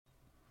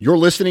You're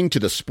listening to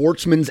the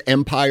Sportsman's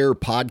Empire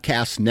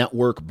Podcast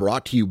Network,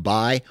 brought to you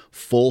by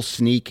Full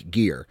Sneak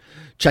Gear.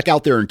 Check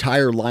out their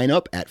entire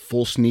lineup at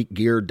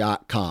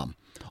fullsneakgear.com.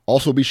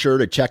 Also be sure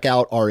to check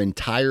out our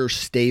entire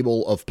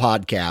stable of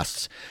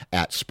podcasts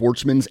at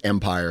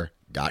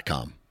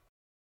sportsmansempire.com.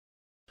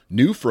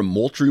 New from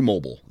Moultrie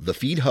Mobile, the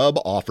Feed Hub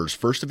offers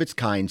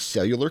first-of-its-kind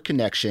cellular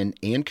connection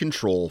and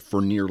control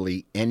for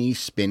nearly any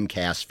spin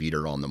cast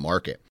feeder on the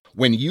market.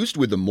 When used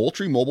with the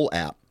Moultrie Mobile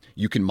app,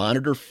 you can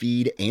monitor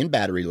feed and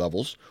battery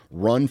levels,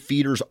 run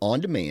feeders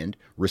on demand,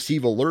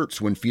 receive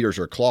alerts when feeders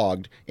are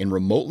clogged, and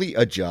remotely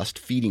adjust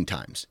feeding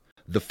times.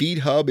 The Feed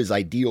Hub is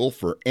ideal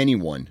for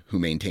anyone who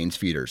maintains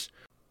feeders.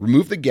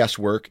 Remove the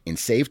guesswork and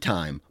save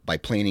time by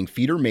planning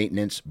feeder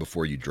maintenance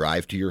before you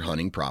drive to your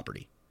hunting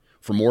property.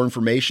 For more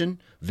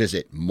information,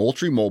 visit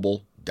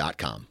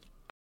MoultrieMobile.com.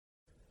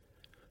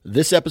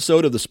 This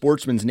episode of the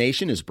Sportsman's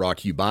Nation is brought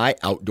to you by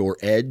Outdoor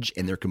Edge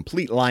and their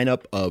complete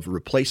lineup of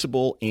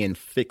replaceable and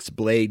fixed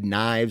blade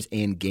knives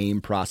and game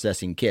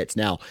processing kits.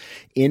 Now,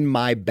 in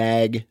my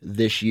bag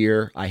this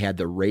year, I had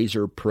the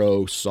Razor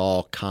Pro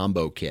Saw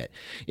Combo Kit.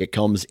 It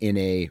comes in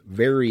a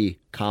very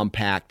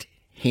compact,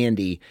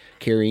 handy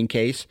carrying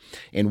case,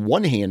 and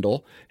one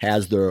handle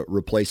has the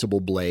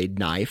replaceable blade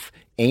knife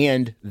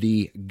and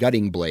the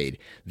gutting blade.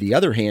 The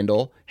other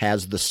handle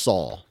has the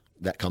saw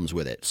that comes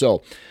with it.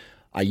 So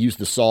I use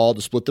the saw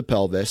to split the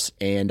pelvis,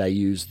 and I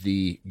use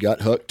the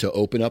gut hook to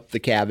open up the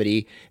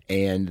cavity,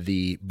 and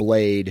the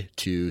blade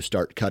to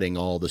start cutting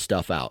all the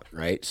stuff out,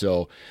 right?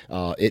 So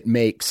it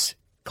makes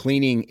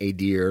cleaning a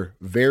deer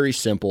very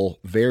simple,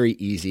 very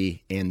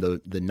easy, and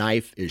the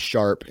knife is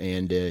sharp.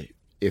 And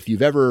if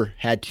you've ever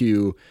had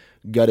to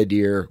gut a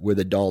deer with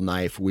a dull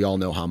knife, we all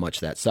know how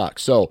much that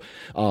sucks. So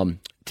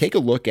take a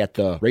look at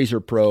the Razor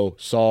Pro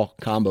Saw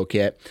Combo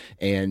Kit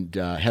and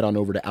head on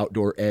over to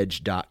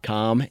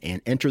OutdoorEdge.com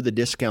and enter the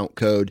discount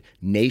code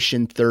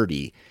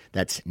NATION30.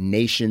 That's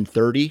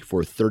NATION30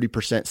 for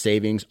 30%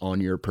 savings on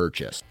your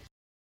purchase.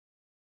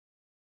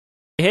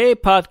 Hey,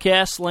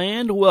 podcast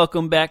land.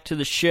 Welcome back to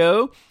the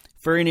show.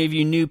 For any of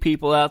you new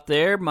people out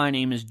there, my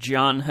name is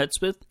John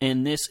Hudspeth,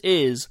 and this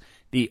is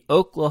the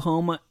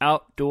Oklahoma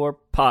Outdoor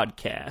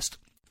Podcast.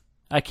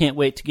 I can't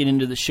wait to get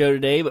into the show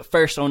today, but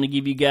first I want to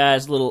give you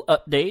guys a little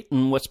update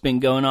on what's been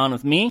going on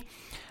with me.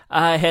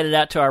 I headed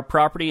out to our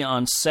property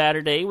on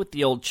Saturday with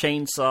the old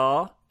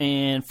chainsaw,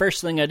 and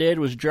first thing I did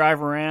was drive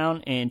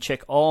around and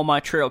check all my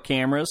trail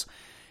cameras.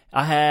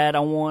 I had, I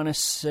want to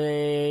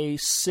say,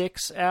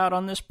 6 out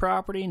on this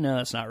property. No,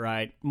 that's not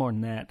right. More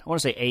than that. I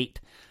want to say 8.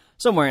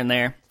 Somewhere in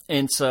there.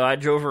 And so I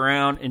drove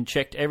around and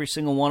checked every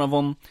single one of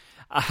them.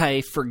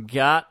 I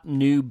forgot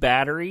new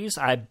batteries.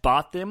 I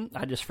bought them.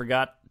 I just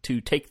forgot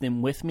to take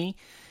them with me,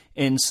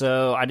 and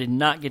so I did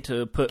not get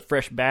to put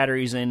fresh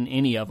batteries in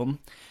any of them.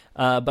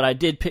 But I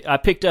did. I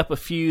picked up a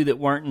few that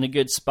weren't in a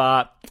good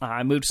spot.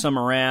 I moved some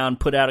around,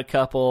 put out a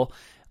couple,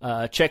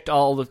 checked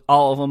all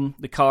of them.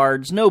 The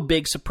cards, no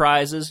big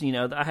surprises. You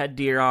know, I had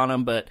deer on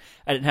them, but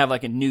I didn't have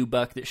like a new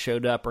buck that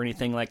showed up or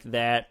anything like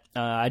that.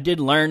 I did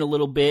learn a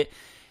little bit.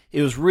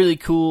 It was really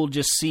cool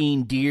just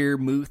seeing deer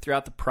move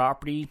throughout the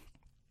property.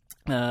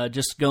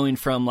 Just going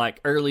from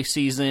like early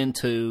season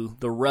to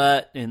the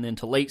rut, and then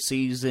to late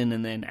season,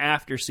 and then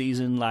after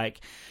season. Like,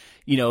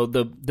 you know,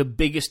 the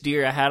biggest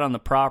deer I had on the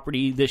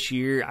property this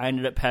year, I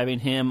ended up having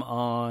him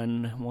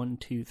on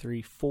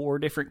 4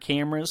 different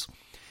cameras,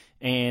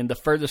 and the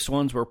furthest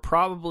ones were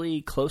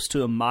probably close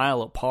to a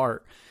mile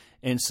apart.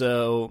 And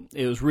so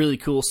it was really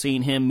cool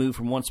seeing him move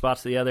from one spot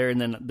to the other,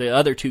 and then the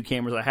other 2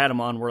 cameras I had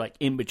him on were like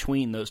in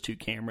between those 2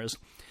 cameras.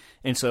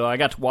 And so I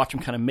got to watch him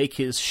kind of make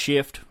his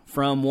shift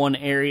from one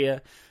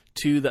area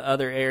to the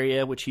other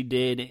area, which he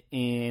did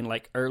in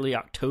like early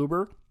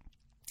October.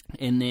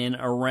 And then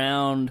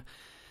around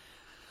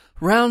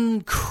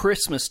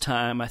Christmas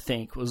time, I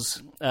think,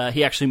 was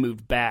he actually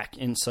moved back.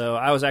 And so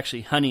I was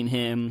actually hunting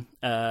him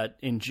I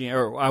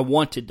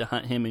wanted to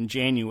hunt him in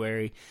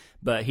January,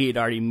 but he had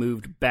already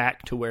moved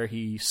back to where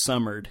he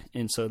summered.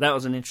 And so that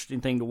was an interesting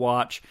thing to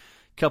watch.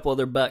 Couple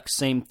other bucks,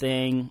 same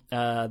thing.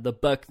 The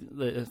buck,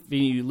 if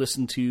you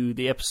listen to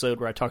the episode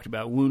where I talked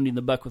about wounding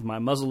the buck with my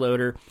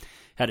muzzleloader,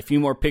 had a few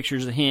more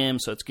pictures of him,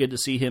 so it's good to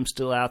see him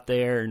still out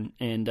there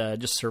and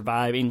just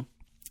surviving.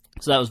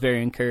 So that was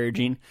very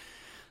encouraging.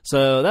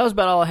 So that was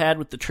about all I had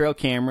with the trail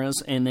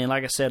cameras. And then,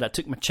 like I said, I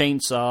took my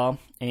chainsaw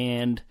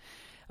and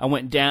I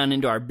went down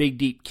into our big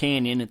deep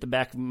canyon at the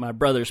back of my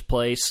brother's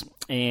place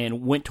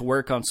and went to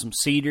work on some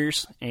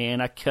cedars.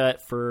 And I cut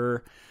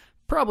for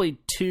probably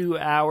 2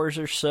 hours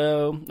or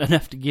so,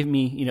 enough to give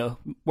me, you know,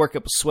 work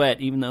up a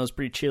sweat, even though it was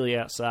pretty chilly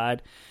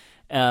outside.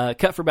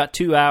 Cut for about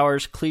 2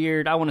 hours,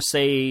 cleared, I want to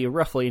say,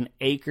 roughly an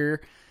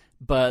acre,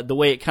 but the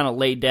way it kind of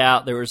laid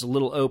out, there was a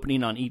little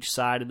opening on each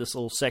side of this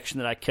little section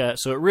that I cut,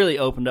 so it really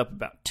opened up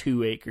about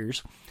 2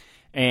 acres,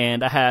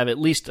 and I have at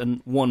least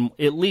one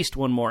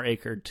more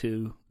acre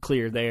to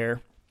clear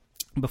there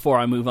before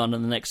I move on to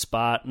the next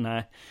spot, and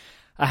I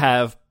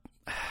have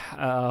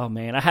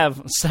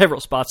several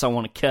spots I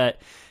want to cut.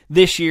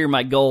 This year,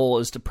 my goal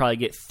is to probably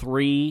get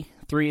three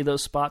of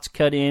those spots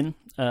cut in.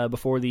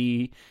 before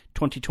the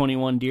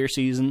 2021 deer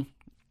season.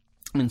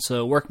 And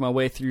so worked my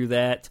way through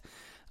that.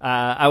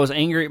 I was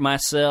angry at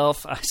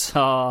myself. I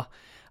saw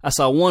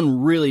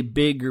one really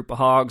big group of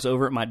hogs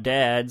over at my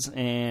dad's,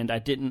 and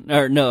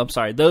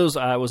those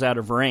I was out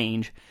of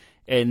range.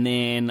 And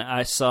then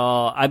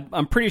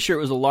I'm pretty sure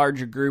it was a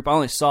larger group. I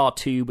only saw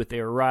two, but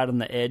they were right on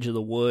the edge of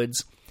the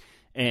woods.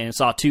 And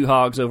saw two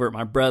hogs over at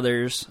my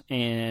brother's,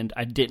 and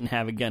I didn't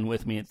have a gun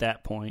with me at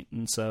that point.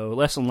 And so,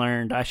 lesson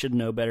learned, I should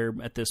know better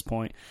at this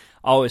point.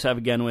 Always have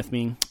a gun with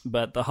me,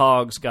 but the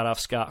hogs got off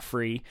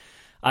scot-free.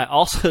 I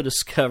also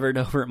discovered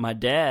over at my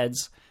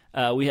dad's,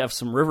 we have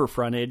some river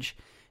frontage,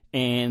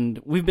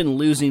 and we've been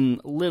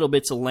losing little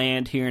bits of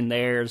land here and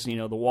there as,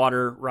 the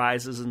water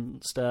rises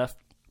and stuff.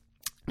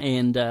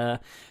 And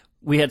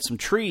we had some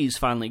trees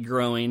finally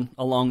growing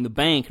along the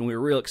bank, and we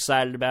were real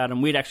excited about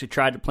them. We'd actually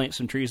tried to plant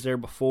some trees there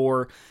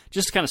before,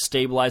 just to kind of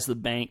stabilize the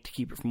bank to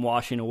keep it from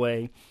washing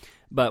away.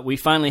 But we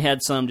finally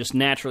had some just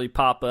naturally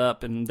pop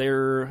up, and they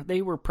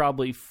were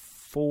probably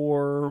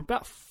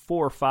about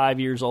 4 or 5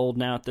 years old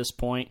now at this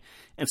point.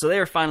 And so they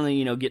were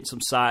finally, getting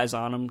some size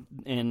on them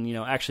and,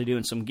 actually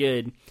doing some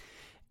good.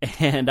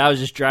 And I was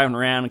just driving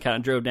around and kind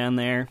of drove down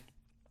there,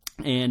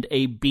 and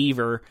a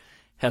beaver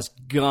has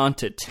gone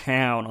to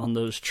town on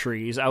those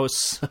trees. I was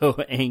so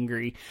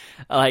angry.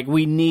 Like,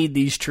 we need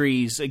these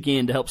trees,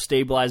 again, to help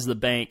stabilize the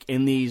bank,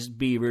 and these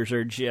beavers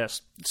are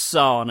just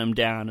sawing them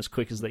down as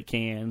quick as they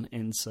can.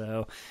 And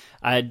so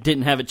I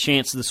didn't have a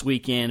chance this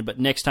weekend, but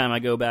next time I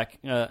go back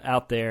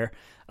out there,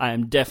 I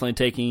am definitely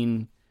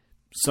taking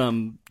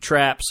some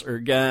traps or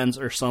guns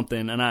or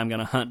something, and I'm going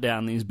to hunt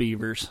down these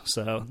beavers.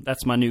 So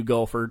that's my new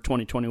goal for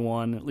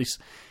 2021, at least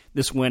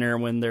this winter,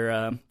 when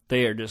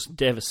they are just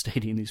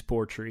devastating these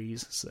poor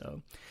trees.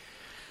 So,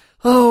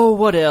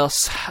 what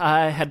else?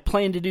 I had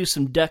planned to do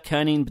some duck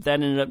hunting, but that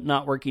ended up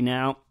not working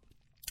out.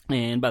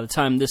 And by the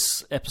time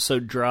this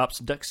episode drops,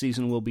 duck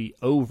season will be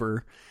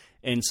over.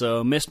 And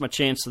so missed my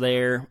chance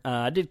there.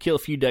 I did kill a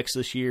few ducks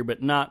this year, but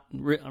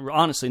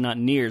honestly not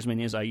near as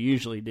many as I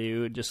usually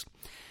do. Just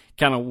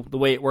kind of the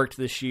way it worked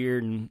this year.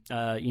 And,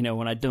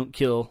 when I don't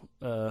kill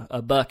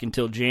a buck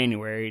until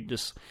January, it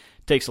just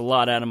takes a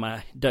lot out of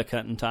my duck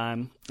hunting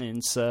time.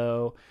 And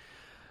so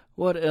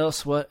what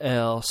else?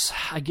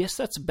 I guess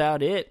that's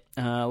about it.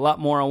 A lot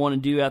more I want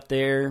to do out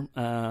there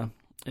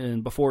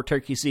and before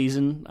turkey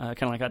season,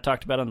 kind of like I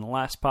talked about on the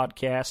last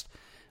podcast,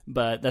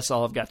 but that's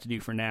all I've got to do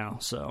for now.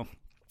 So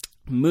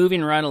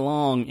moving right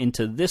along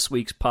into this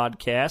week's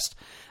podcast,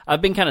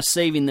 I've been kind of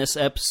saving this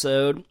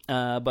episode,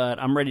 but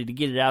I'm ready to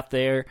get it out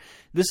there.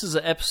 This is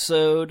an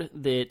episode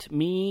that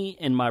me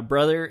and my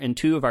brother and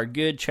two of our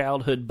good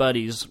childhood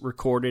buddies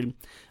recorded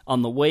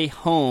on the way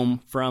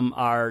home from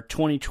our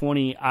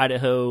 2020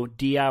 Idaho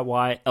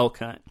DIY elk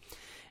hunt.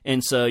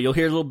 And so you'll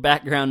hear a little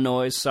background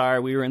noise.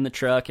 Sorry, we were in the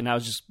truck, and I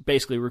was just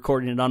basically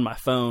recording it on my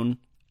phone.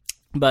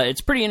 But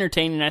it's pretty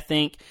entertaining, I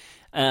think.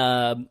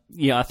 I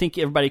think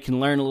everybody can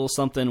learn a little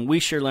something. We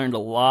sure learned a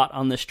lot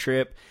on this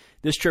trip.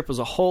 This trip was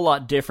a whole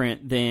lot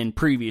different than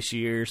previous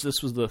years.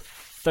 This was the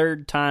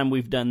third time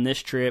we've done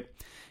this trip.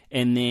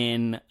 And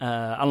then,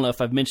 I don't know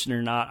if I've mentioned it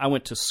or not, I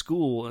went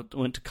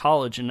to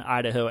college in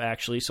Idaho,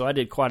 actually, so I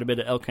did quite a bit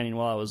of elk hunting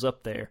while I was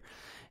up there.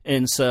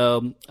 And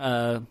so,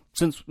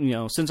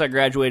 since I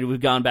graduated,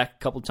 we've gone back a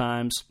couple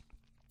times,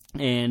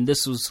 and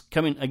this was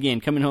coming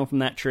home from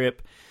that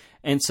trip.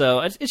 And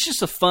so it's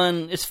just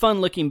it's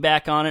fun looking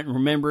back on it and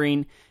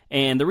remembering.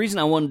 And the reason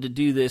I wanted to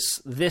do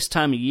this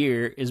time of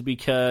year is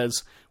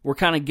because we're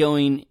kind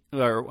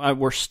of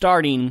we're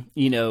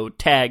starting,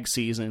 tag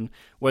season.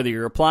 Whether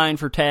you're applying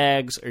for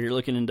tags or you're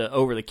looking into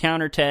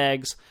over-the-counter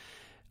tags,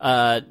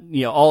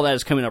 all that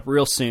is coming up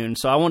real soon.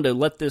 So I wanted to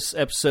let this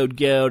episode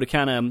go to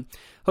kind of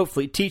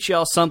hopefully teach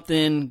y'all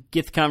something,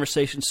 get the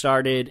conversation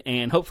started,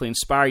 and hopefully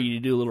inspire you to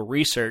do a little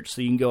research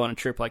so you can go on a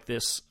trip like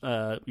this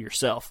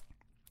yourself.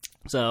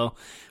 So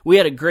we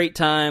had a great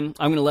time.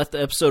 I'm going to let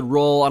the episode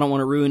roll. I don't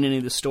want to ruin any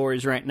of the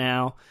stories right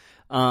now.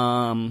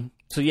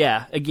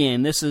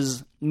 Again, this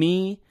is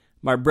me,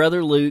 my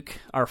brother Luke,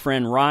 our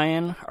friend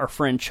Ryan, our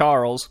friend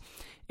Charles,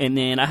 and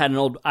then I had an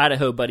old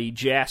Idaho buddy,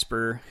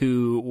 Jasper,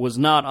 who was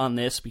not on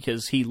this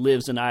because he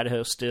lives in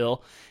Idaho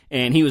still,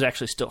 and he was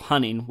actually still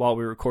hunting while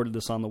we recorded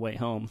this on the way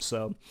home.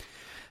 So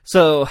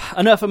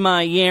enough of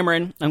my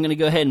yammering. I'm going to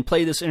go ahead and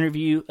play this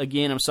interview.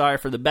 Again, I'm sorry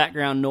for the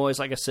background noise.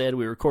 Like I said,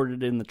 we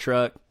recorded it in the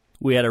truck.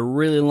 We had a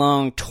really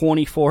long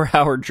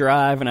 24-hour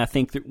drive, and I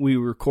think that we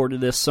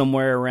recorded this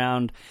somewhere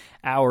around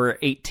hour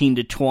 18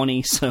 to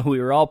 20, so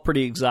we were all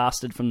pretty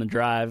exhausted from the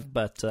drive.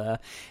 But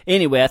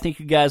anyway, I think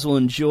you guys will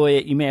enjoy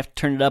it. You may have to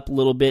turn it up a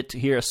little bit to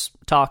hear us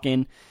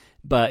talking,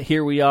 but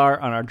here we are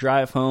on our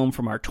drive home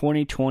from our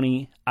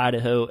 2020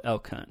 Idaho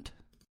elk hunt.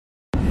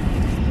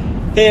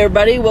 Hey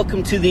everybody,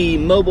 welcome to the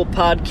mobile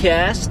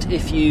podcast.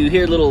 If you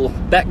hear a little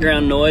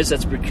background noise,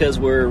 that's because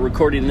we're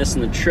recording this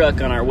in the truck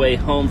on our way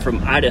home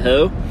from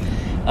Idaho.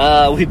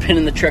 We've been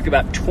in the truck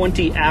about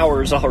 20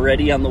 hours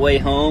already on the way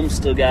home.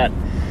 Still got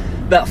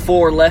about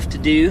 4 left to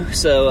do,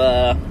 so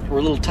we're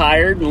a little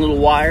tired and a little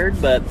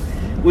wired, but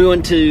we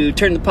want to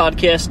turn the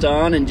podcast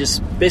on and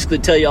just basically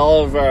tell you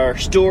all of our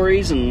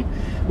stories and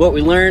what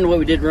we learned, what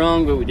we did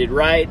wrong, what we did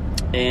right.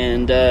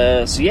 And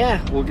so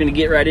yeah, we're going to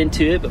get right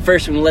into it. But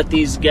first, I'm going to let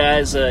these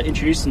guys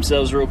introduce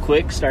themselves real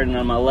quick, starting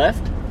on my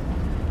left.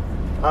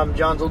 I'm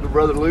John's older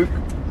brother, Luke.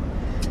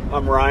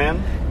 I'm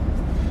Ryan.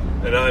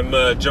 And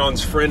I'm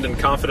John's friend and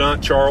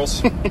confidant,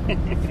 Charles.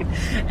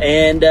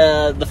 And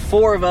the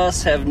four of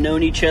us have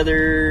known each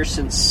other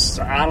since,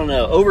 I don't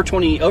know, over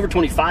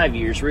 25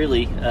 years,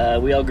 really.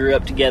 We all grew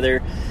up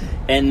together.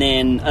 And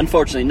then,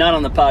 unfortunately, not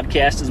on the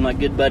podcast is my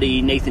good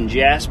buddy Nathan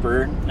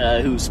Jasper,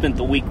 who spent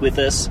the week with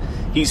us.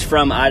 He's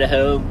from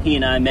Idaho. He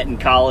and I met in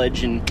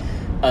college, and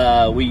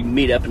we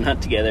meet up and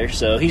hunt together.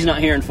 So he's not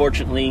here,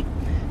 unfortunately,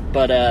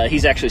 but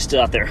he's actually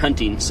still out there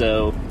hunting.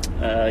 So,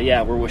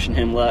 yeah, we're wishing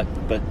him luck.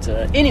 But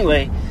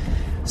anyway,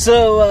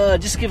 so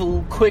just to give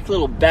a quick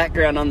little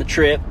background on the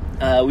trip.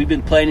 We've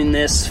been planning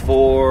this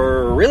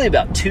for really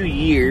about 2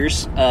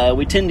 years.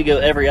 We tend to go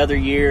every other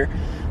year.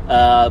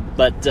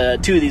 But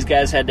two of these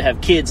guys had to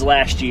have kids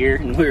last year,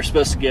 and we were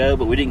supposed to go,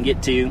 but we didn't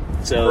get to.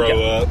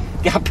 So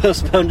got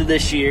postponed to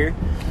this year.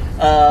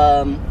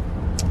 So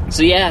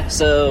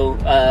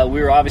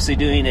we were obviously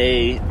doing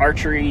a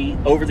archery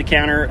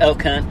over-the-counter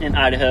elk hunt in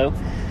Idaho,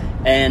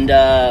 and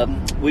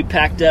we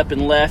packed up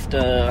and left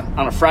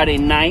on a Friday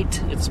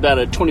night. It's about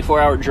a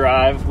 24-hour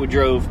drive. We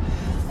drove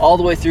all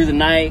the way through the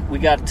night. We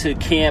got to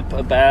camp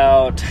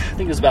about, I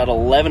think it was about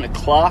 11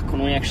 o'clock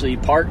when we actually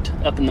parked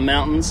up in the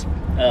mountains.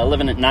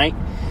 11 at night.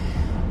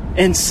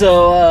 And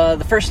so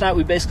the first night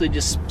we basically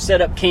just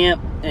set up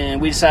camp, and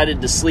we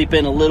decided to sleep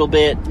in a little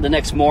bit. The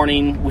next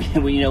morning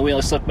we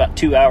only slept about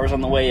 2 hours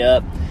on the way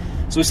up,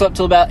 so we slept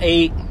till about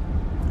 8,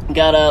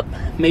 got up,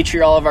 made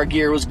sure all of our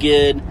gear was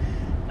good,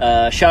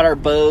 shot our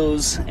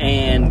bows.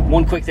 And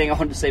one quick thing I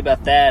wanted to say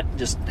about that,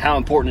 just how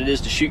important it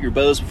is to shoot your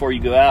bows before you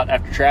go out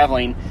after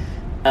traveling.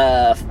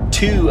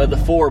 2 of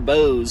the 4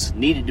 bows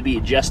needed to be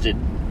adjusted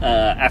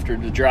after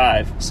the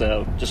drive,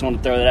 so just wanted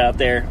to throw that out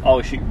there.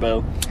 Always shoot your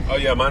bow. Oh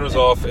yeah, mine was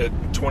off at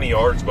 20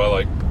 yards by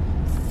like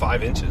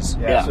 5 inches.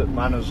 Yeah. So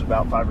mine was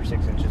about 5 or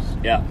 6 inches.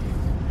 Yeah.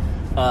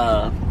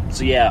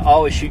 So yeah,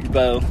 always shoot your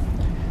bow.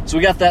 So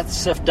we got that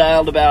stuff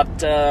dialed about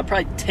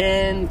probably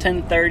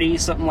 10:30,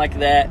 something like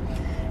that,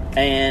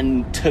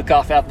 and took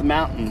off out the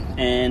mountain.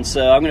 And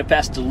so I'm going to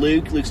pass to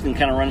Luke. Luke's going to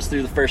kind of run us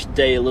through the first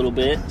day a little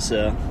bit.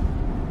 So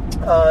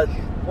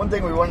one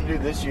thing we wanted to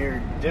do this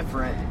year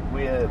different,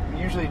 we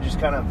usually just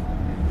kind of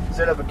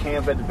set up a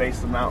camp at the base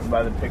of the mountain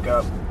by the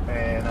pickup,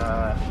 and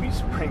we used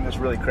to bring this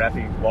really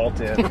crappy wall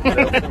tent.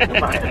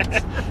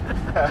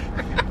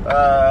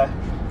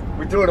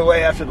 We threw it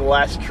away after the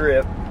last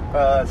trip,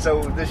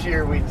 so this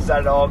year we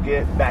decided to all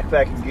get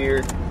backpacking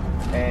gear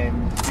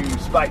and do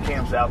spike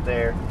camps out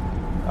there.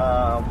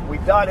 We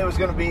thought it was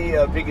going to be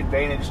a big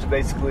advantage to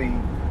basically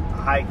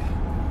hike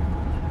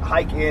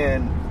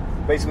in,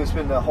 basically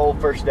spend the whole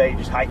first day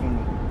just hiking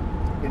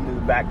into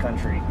the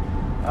backcountry.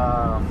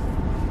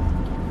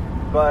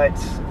 But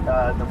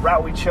the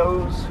route we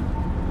chose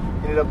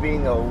ended up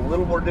being a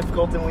little more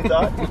difficult than we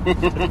thought.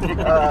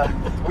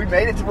 We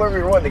made it to where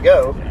we wanted to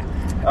go.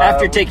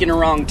 After taking a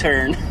wrong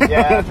turn.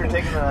 Yeah, after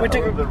taking a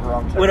little bit of a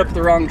wrong turn. Went up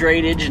the wrong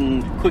drainage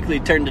and quickly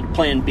turned to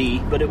plan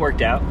B, but it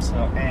worked out. So.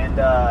 And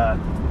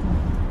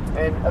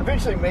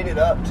eventually made it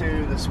up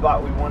to the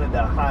spot we wanted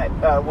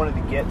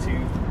to get to,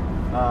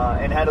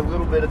 and had a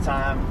little bit of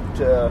time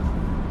to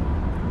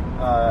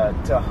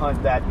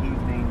hunt that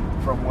evening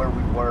from where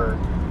we were.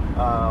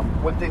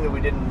 One thing that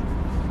we didn't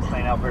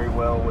plan out very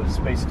well was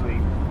basically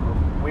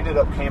we ended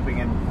up camping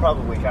in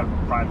probably kind of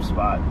a prime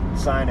spot,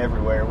 sign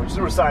everywhere, which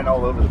there was sign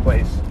all over the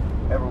place,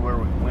 everywhere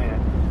we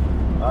went.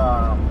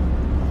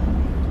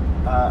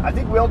 I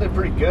think we all did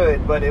pretty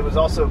good, but it was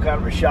also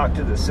kind of a shock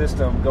to the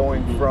system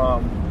going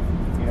from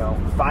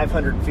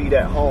 500 feet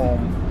at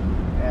home,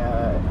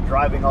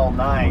 driving all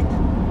night,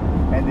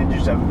 and then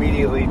just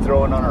immediately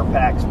throwing on our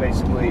packs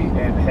basically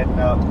and heading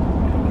up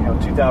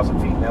 2,000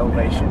 feet in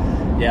elevation.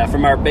 Yeah,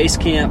 from our base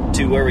camp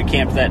to where we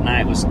camped that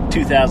night was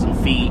 2,000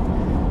 feet,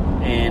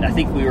 and I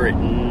think we were at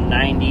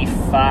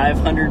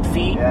 9,500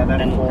 feet. Yeah,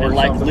 and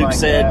like Luke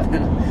said,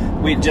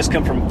 we had just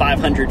come from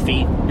 500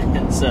 feet,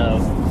 and so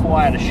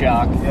quite a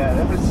shock. Yeah,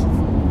 that was.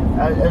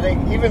 I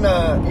think even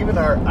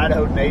our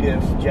Idaho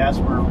native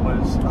Jasper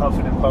was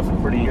huffing and puffing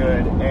pretty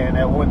good, and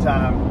at one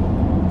time,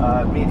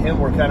 me and him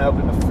were kind of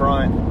up in the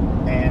front,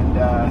 and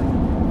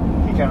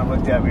he kind of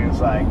looked at me and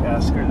was like,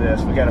 "Screw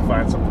this, we got to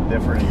find something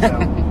different." So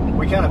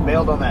we kind of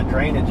bailed on that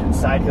drainage and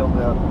side-hilled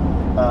up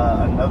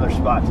another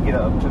spot to get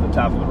up to the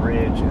top of the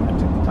ridge, and then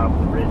took the top of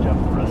the ridge up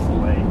the rest of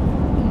the way,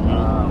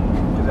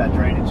 because that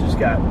drainage just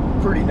got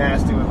pretty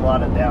nasty with a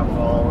lot of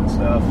downfall and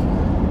stuff.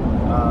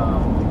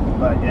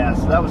 But yeah,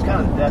 so that was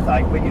kind of the death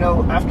hike. But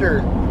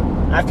after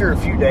a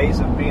few days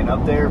of being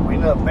up there, we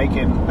ended up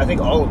making, I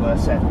think all of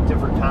us at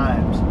different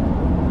times,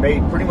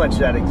 made pretty much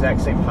that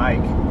exact same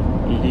hike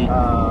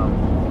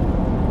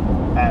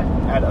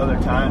at other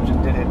times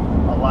and did it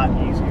a lot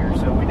easier.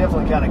 So we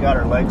definitely kind of got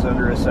our legs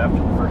under us after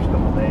the first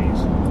couple of days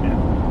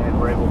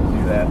and were able to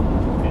do that.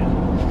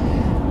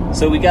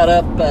 So we got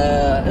up,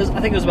 I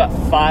think it was about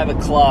 5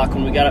 o'clock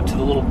when we got up to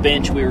the little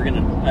bench we were going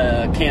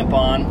to camp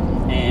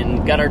on,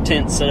 and got our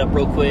tent set up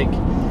real quick,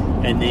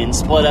 and then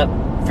split up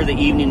for the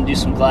evening to do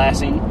some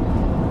glassing.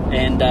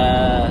 And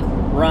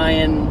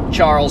Ryan,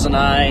 Charles, and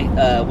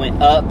I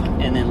went up,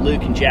 and then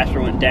Luke and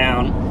Jasper went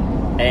down.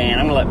 And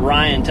I'm going to let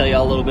Ryan tell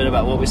y'all a little bit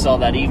about what we saw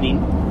that evening.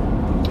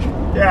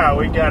 Yeah,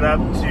 we got up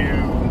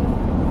to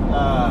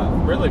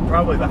really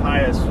probably the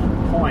highest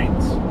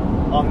point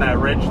on that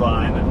ridge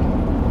line,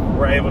 and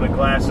we're able to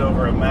glass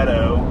over a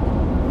meadow.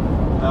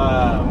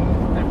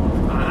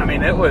 I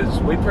mean,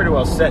 we pretty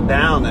well sat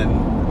down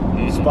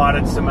and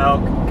spotted some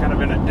elk kind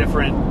of in a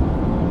different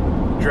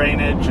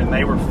drainage, and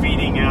they were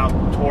feeding out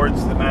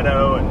towards the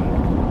meadow. And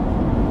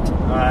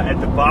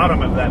at the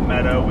bottom of that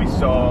meadow, we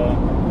saw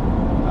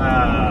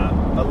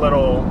a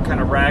little kind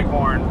of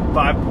raghorn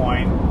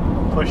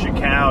 5-point push a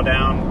cow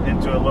down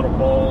into a little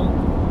bowl,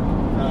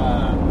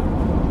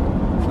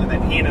 and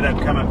then he ended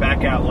up coming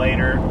back out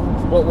later.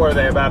 What were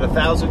they, about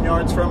 1,000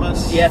 yards from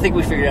us? Yeah, I think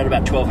we figured out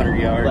about 1,200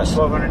 yards.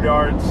 About 1,200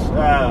 yards.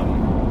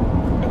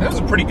 And that was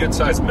a pretty good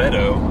sized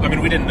meadow. I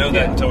mean, we didn't know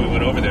that until we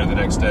went over there the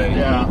next day.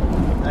 Yeah,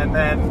 and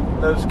then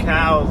those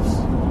cows,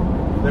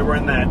 they were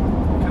in that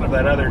kind of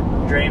that other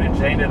drainage.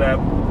 They ended up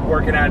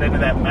working out into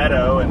that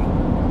meadow, and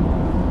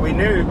we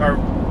knew, or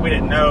we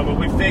didn't know, but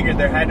we figured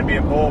there had to be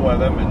a bull with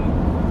them. And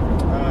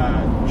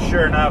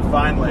sure enough,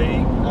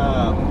 finally,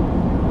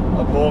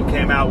 a bull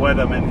came out with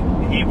him,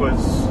 and he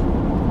was.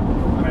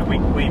 I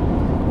mean, we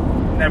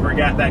never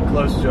got that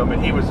close to him, but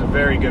he was a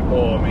very good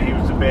bull. I mean, he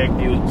was big.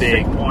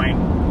 6-point.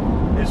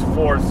 His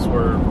fourths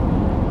were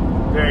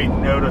very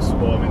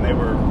noticeable. I mean, they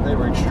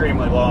were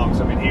extremely long.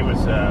 So I mean, he was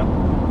a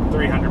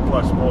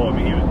 300+ bull. I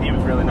mean, he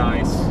was really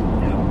nice.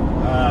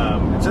 Yeah.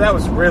 And so that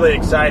was really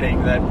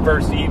exciting. That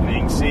first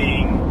evening,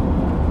 seeing,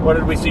 what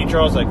did we see,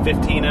 Charles? Like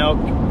 15 elk.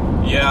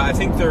 Yeah, I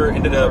think there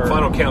ended up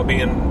final count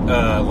being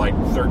like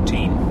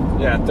 13.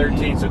 Yeah,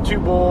 13. So 2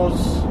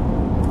 bulls.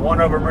 One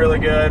of them really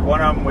good.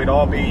 One of them we'd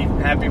all be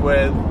happy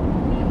with.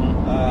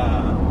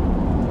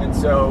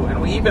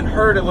 And we even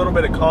heard a little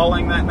bit of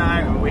calling that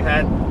night. And we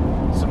had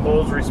some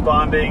bulls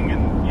responding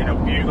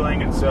and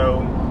bugling. And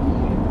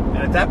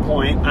at that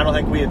point, I don't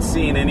think we had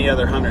seen any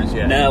other hunters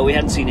yet. No, we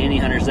hadn't seen any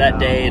hunters that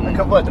day. And a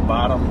couple at the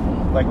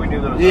bottom. Like we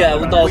knew there was. Yeah,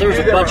 there was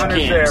a bunch of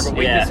camps there, but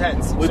we just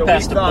hadn't. So we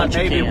thought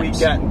maybe we'd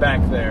gotten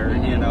back there,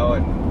 and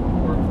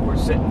we're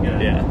sitting good.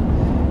 Yeah,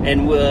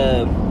 and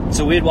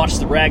so we had watched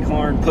the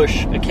raghorn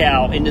push a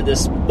cow into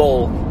this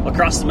bowl,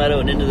 across the meadow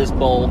and into this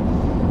bowl.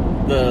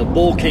 The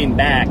bull came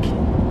back,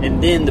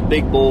 and then the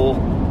big bull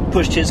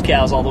pushed his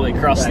cows all the way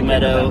across the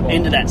meadow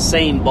into that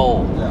same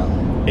bowl. Yeah.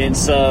 And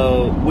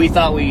so we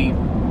thought we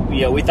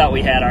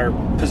had our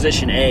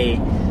position A.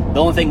 The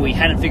only thing we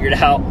hadn't figured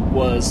out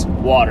was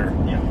water.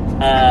 Yeah.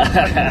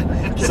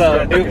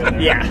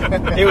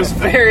 It was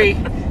very,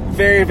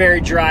 very, very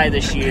dry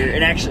this year.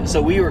 And actually,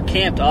 so we were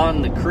camped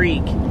on the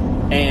creek,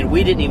 and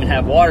we didn't even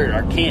have water at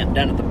our camp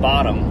down at the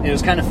bottom. It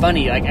was kind of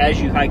funny, like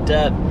as you hiked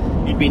up,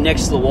 you'd be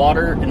next to the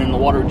water, and then the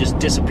water would just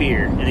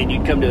disappear. And then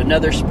you'd come to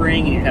another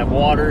spring, and you'd have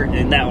water,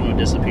 and that one would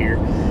disappear.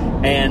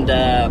 And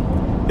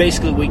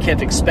basically, we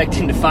kept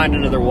expecting to find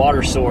another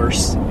water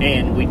source,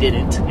 and we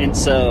didn't. And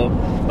so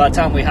by the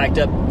time we hiked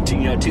up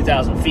to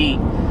 2,000 feet,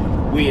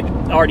 we had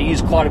already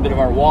used quite a bit of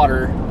our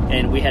water,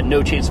 and we had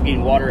no chance of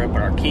getting water up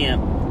at our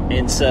camp.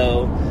 And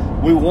so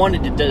we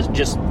wanted to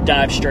just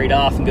dive straight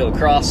off and go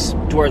across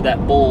to where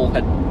that bull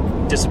had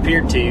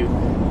disappeared to,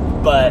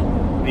 but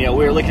we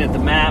were looking at the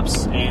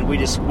maps, and we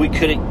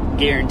couldn't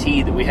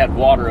guarantee that we had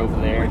water over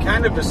there. We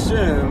kind of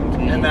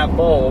assumed in that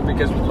bowl,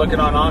 because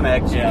looking on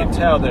Onyx, you could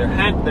tell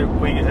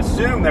we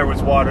assumed there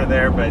was water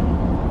there, but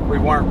we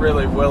weren't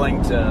really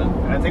willing to.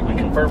 I think we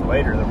confirmed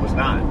later there was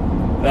not.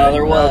 No,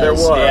 there was. There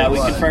was. Yeah, we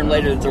confirmed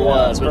later that there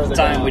was, but at the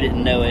time we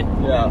didn't know it.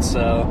 Yeah. And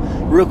so,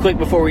 real quick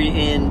before we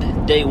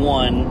end day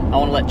one, I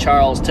want to let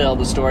Charles tell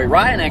the story.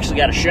 Ryan actually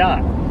got a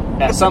shot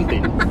at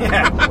something.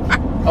 Yeah.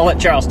 I'll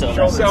let Charles tell it.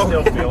 Shoulder's still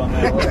feeling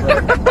that a little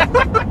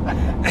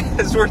bit.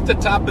 As we're at the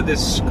top of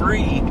this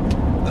scree,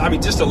 I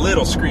mean, just a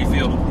little scree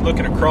field,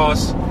 looking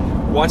across,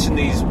 watching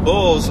these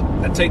bulls,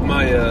 I take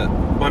my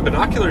my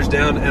binoculars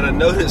down, and I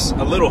notice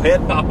a little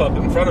head pop up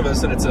in front of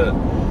us, and it's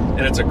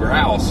a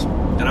grouse.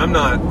 And I'm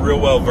not real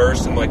well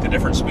versed in like the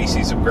different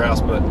species of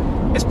grouse, but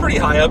it's pretty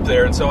high up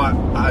there. And so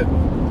I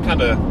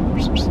kind of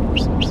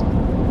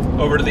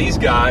over to these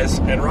guys,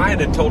 and Ryan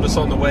had told us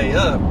on the way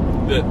up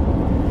that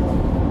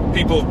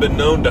people have been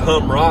known to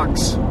hum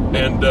rocks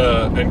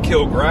and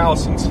kill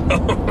grouse. And so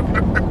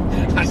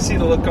I see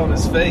the look on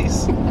his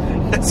face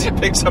as he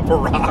picks up a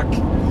rock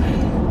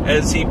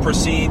as he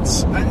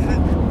proceeds.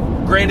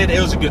 Granted,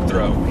 it was a good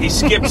throw. He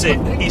skips it.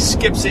 He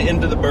skips it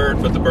into the bird,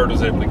 but the bird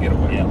was able to get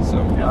away. Yeah.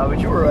 So, but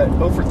you were at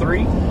 0 for 3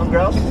 on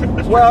grouse?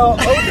 Well,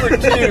 0 for 2,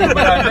 but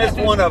I missed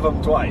one of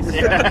them twice.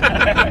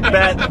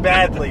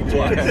 Badly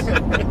twice.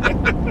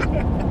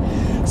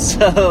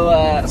 So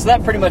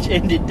that pretty much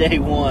ended day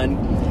one.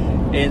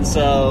 And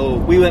so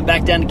we went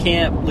back down to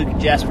camp. Luke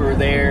and Jasper were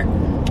there.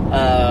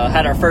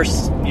 Had our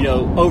first,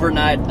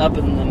 overnight up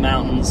in the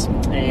mountains,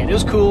 and it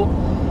was cool.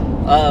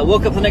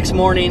 Woke up the next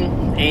morning,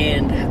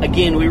 and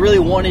again, we really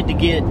wanted to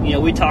get,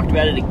 we talked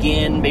about it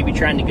again, maybe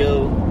trying to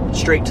go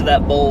straight to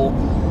that bowl,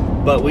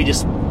 but we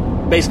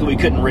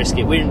couldn't risk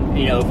it. We didn't,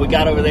 if we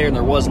got over there and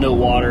there was no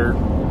water,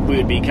 we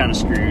would be kind of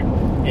screwed.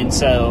 And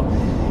so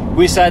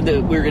we decided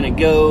that we were going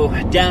to go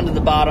down to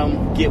the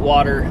bottom, get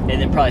water, and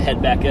then probably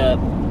head back up.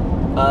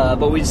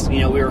 But we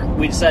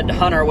decided to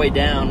hunt our way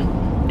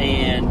down,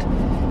 and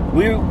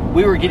we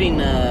were getting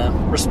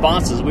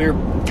responses. We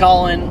were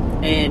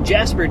calling, and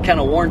Jasper had kind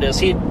of warned us.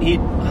 He'd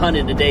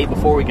hunted a day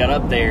before we got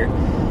up there,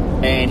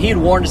 and he had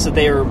warned us that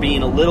they were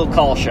being a little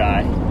call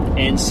shy.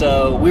 And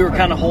so we were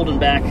kind of holding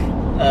back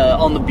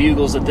on the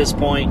bugles at this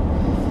point,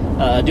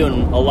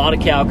 doing a lot of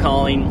cow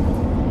calling,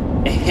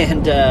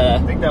 and I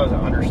think that was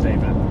an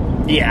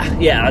understatement.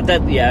 Yeah. At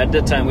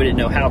that time we didn't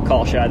know how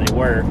call shy they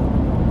were.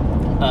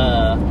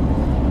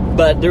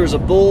 But there was a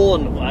bull,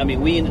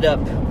 and we ended up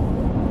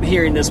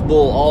hearing this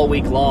bull all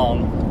week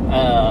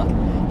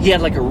long. He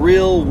had like a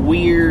real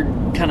weird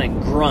kind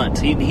of grunt.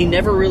 He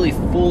never really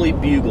fully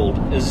bugled.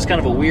 It was just kind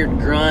of a weird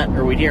grunt,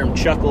 or we'd hear him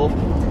chuckle,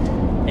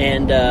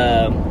 and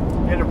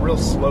He had a real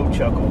slow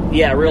chuckle.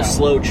 Yeah,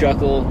 slow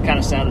chuckle. Kind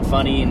of sounded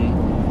funny,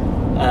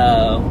 and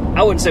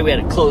I wouldn't say we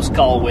had a close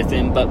call with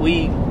him, but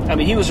he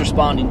was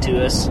responding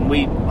to us. And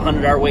we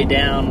hunted our way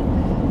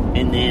down,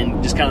 and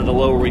then just kind of the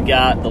lower we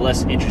got, the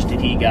less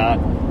interested he got.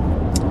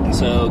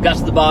 So got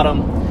to the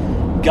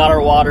bottom, got our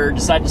water,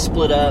 decided to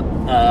split up.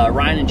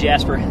 Ryan and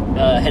Jasper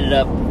headed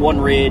up one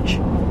ridge,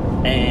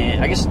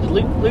 and I guess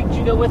Luke, did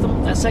you go with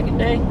them that second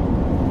day?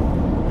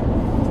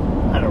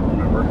 I don't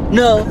remember.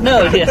 No.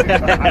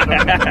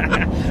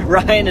 Yeah.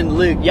 Ryan and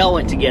Luke, y'all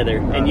went together,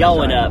 and y'all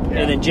went up. Yeah.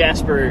 And then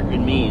Jasper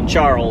and me and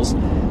Charles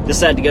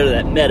decided to go to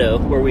that meadow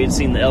where we had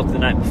seen the elk the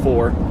night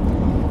before.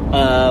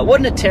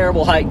 Wasn't a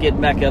terrible hike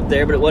getting back up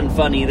there, but it wasn't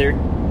fun either.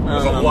 It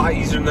was a lot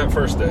easier than that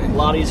first day. A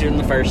lot easier than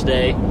the first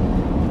day.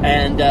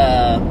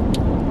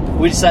 And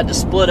we decided to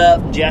split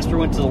up. Jasper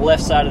went to the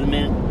left side of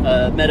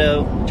the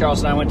meadow. Charles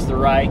and I went to the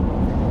right.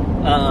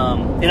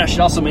 And I should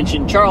also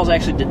mention, Charles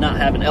actually did not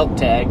have an elk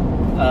tag.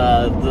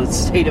 The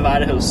state of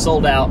Idaho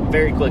sold out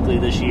very quickly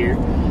this year.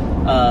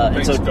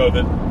 Thanks,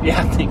 COVID.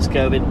 Yeah, thanks,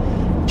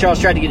 COVID. Charles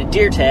tried to get a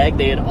deer tag.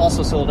 They had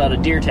also sold out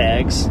of deer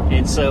tags,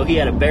 and so he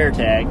had a bear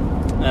tag.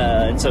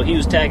 And so he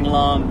was tagging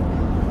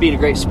along, being a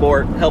great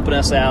sport, helping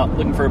us out,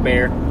 looking for a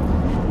bear.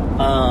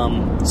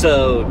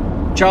 So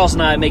Charles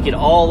and I make it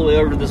all the way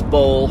over to this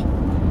bowl,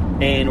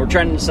 and we're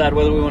trying to decide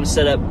whether we want to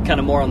set up kind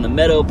of more on the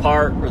meadow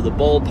part or the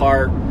bowl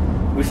part.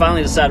 We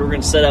finally decided we're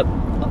going to set up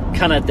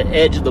kind of at the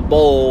edge of the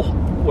bowl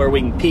where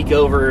we can peek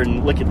over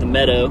and look at the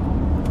meadow.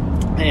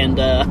 And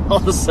all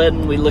of a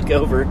sudden we look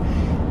over,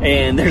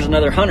 and there's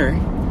another hunter,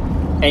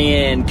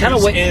 and kind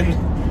of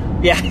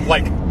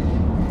like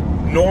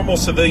normal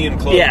civilian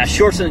clothes. Yeah,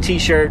 shorts and a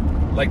t-shirt.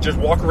 Like just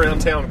walk around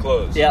town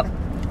clothes. Yep.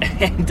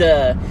 And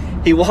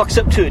he walks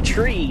up to a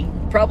tree,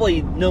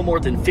 probably no more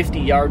than 50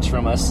 yards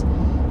from us,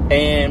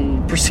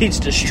 and proceeds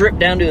to strip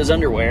down to his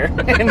underwear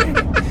and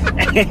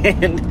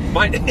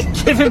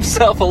give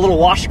himself a little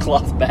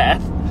washcloth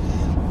bath.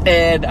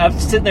 And I'm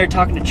sitting there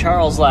talking to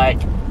Charles like,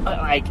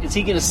 is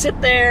he going to sit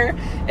there?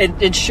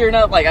 And sure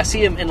enough, I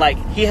see him, and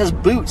he has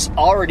boots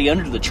already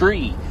under the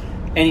tree,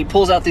 and he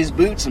pulls out these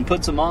boots and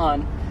puts them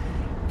on.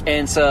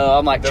 And so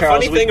I'm like,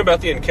 Charles. The funny thing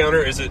about the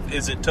encounter is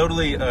it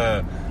totally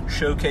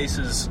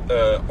showcases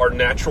our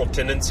natural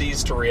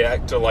tendencies to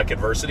react to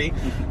adversity.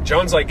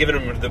 John's giving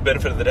him the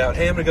benefit of the doubt.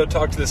 Hey, I'm gonna go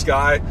talk to this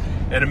guy,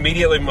 and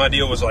immediately my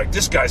deal was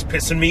this guy's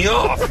pissing me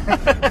off.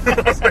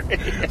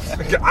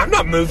 I'm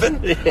not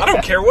moving. I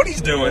don't care what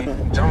he's doing.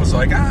 John was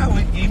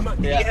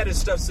he had his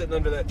stuff sitting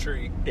under that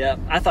tree. Yeah,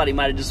 I thought he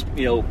might have just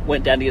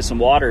went down to get some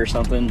water or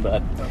something,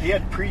 but he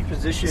had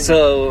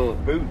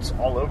pre-positioned boots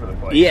all over the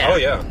place. Yeah. Oh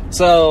yeah.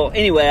 So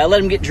anyway, I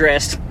let him get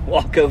dressed,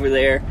 walk over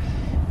there.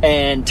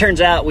 And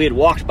turns out we had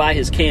walked by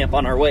his camp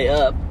on our way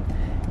up,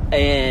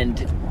 and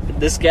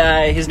this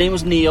guy, his name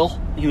was Neil.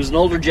 He was an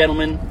older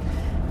gentleman,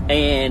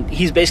 and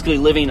he's basically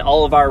living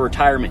all of our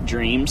retirement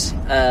dreams.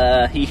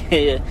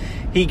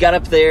 He got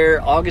up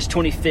there August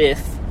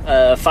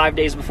 25th, 5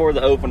 days before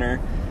the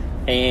opener,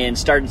 and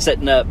started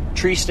setting up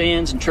tree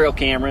stands and trail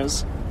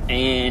cameras,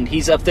 and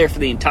he's up there for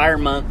the entire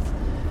month.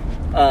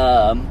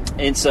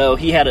 And so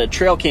he had a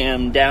trail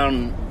cam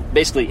down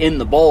basically in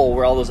the bowl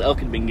where all those elk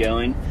had been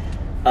going.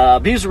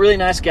 But he was a really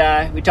nice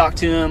guy. We talked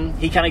to him.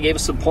 He kind of gave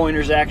us some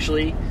pointers,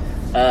 actually.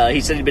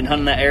 He said he'd been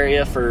hunting that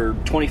area for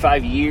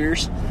 25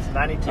 years.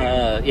 92.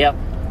 Yep.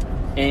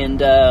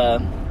 And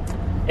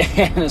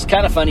it's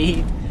kind of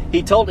funny.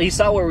 He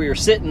saw where we were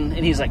sitting,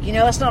 and he's like,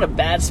 that's not a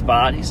bad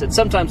spot. He said,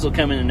 sometimes they'll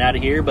come in and out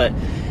of here, but,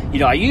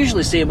 I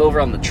usually see him over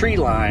on the tree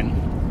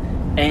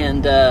line.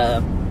 And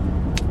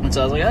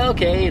so I was like, oh,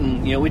 okay.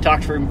 And, we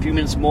talked for a few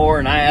minutes more,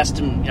 and I asked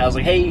him, I was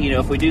like, hey,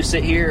 if we do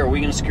sit here, are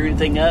we going to screw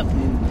anything up?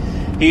 And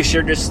he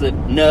assured us that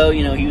no,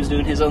 he was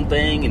doing his own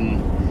thing,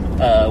 and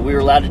we were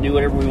allowed to do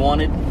whatever we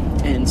wanted.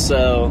 And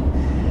so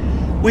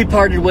we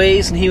parted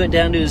ways, and he went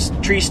down to his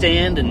tree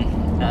stand,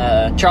 and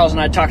Charles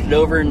and I talked it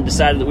over and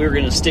decided that we were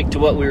going to stick to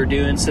what we were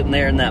doing, sitting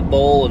there in that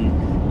bowl,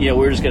 and we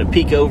were just going to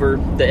peek over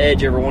the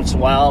edge every once in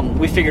a while. And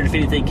we figured if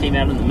anything came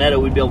out in the meadow,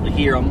 we'd be able to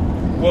hear them.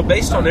 Well,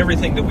 based on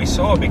everything that we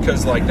saw,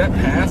 because like that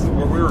path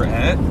where we were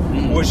at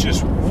was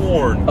just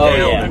worn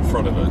down in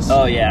front of us.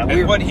 Oh yeah,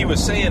 and what he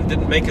was saying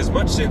didn't make as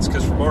much sense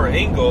because from our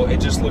angle, it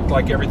just looked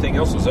like everything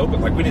else was open.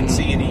 Like we didn't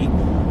see any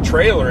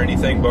trail or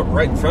anything, but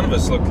right in front of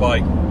us looked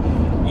like,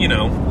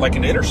 like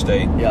an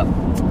interstate. Yep.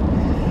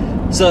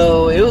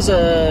 So it was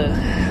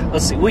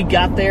let's see, we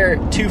got there at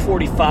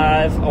 2:45.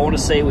 I want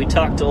to say we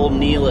talked to old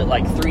Neil at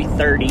like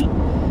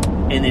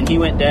 3:30, and then he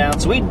went down.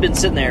 So we'd been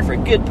sitting there for a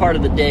good part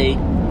of the day.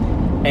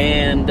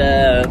 And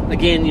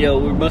again, we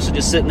were mostly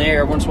just sitting there.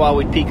 Every once in a while,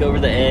 we'd peek over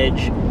the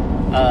edge.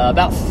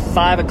 About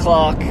 5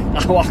 o'clock,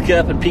 I walk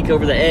up and peek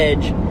over the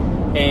edge,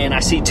 and I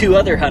see two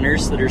other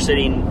hunters that are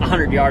sitting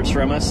 100 yards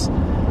from us,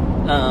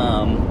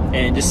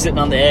 and just sitting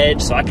on the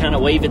edge. So I kind of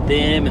wave at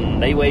them,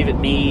 and they wave at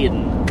me.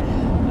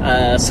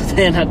 And so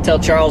then I tell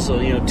Charles,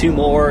 two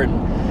more,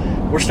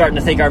 and we're starting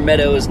to think our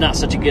meadow is not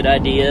such a good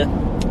idea.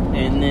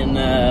 And then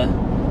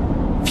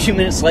a few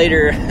minutes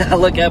later, I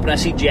look up and I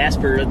see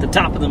Jasper at the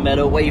top of the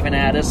meadow waving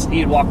at us.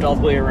 He had walked all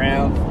the way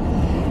around.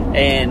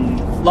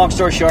 And long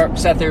story short,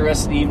 sat there the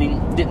rest of the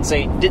evening, didn't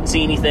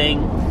see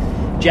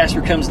anything.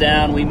 Jasper comes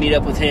down, we meet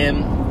up with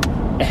him,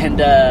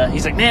 and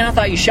he's like, "Man, I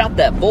thought you shot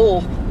that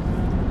bull."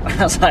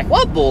 I was like,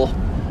 "What bull?"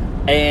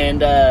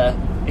 And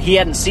he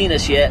hadn't seen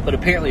us yet, but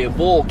apparently a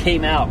bull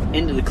came out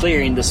into the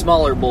clearing, the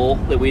smaller bull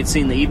that we had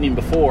seen the evening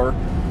before,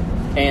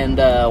 and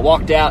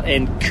walked out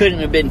and couldn't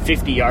have been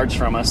 50 yards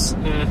from us.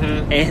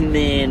 Mm-hmm. And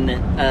then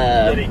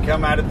did he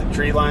come out at the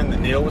tree line that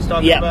Neil was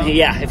talking about?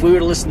 Yeah, if we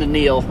would have listened to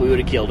Neil, we would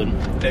have killed him.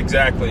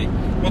 Exactly.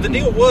 Well, the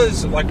deal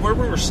was, like, where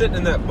we were sitting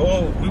in that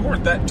bowl, we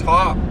weren't that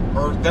top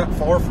or that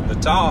far from the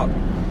top.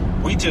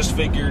 We just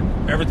figured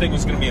everything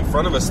was going to be in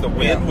front of us. The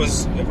wind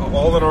was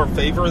all in our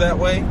favor that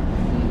way.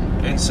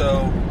 And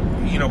so,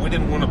 we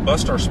didn't want to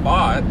bust our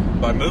spot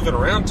by moving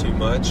around too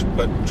much.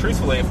 But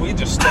truthfully, if we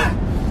just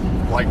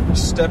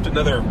stepped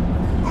another,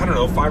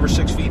 5 or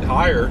 6 feet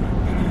higher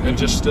and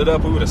just stood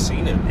up, we would have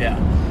seen him. Yeah.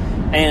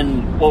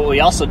 And what we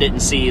also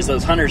didn't see is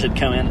those hunters had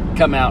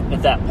come out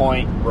at that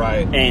point,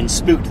 right, and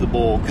spooked the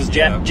bull, because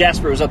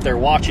Jasper was up there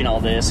watching all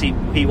this.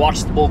 He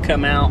watched the bull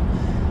come out,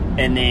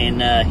 and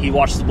then he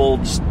watched the bull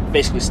just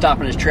basically stop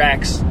in his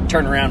tracks,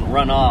 turn around, and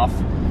run off.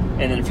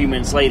 And then a few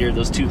minutes later,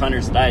 those two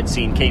hunters that I had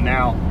seen came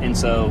out. And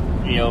so,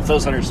 if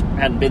those hunters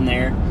hadn't been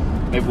there,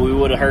 maybe we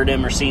would have heard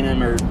him or seen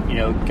him or,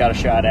 got a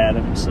shot at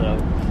him.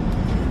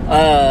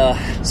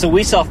 So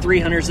we saw 3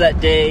 hunters that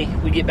day.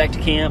 We get back to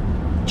camp.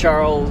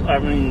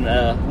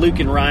 Luke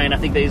and Ryan, I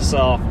think they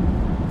saw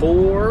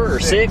 4 or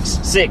 6?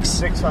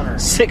 6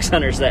 hunters. 6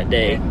 hunters that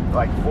day. In,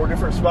 4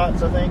 different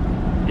spots, I think.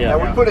 Yeah.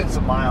 We put in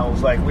some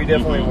miles. We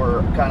definitely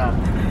were kind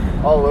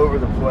of all over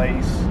the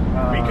place.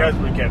 Because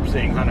we kept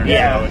seeing hunters.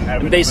 Yeah.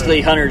 And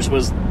basically, hunters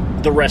was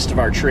the rest of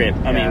our trip.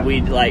 I mean,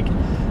 we'd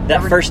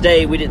first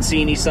day we didn't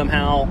see any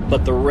somehow,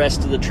 but the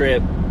rest of the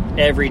trip,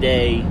 every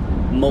day,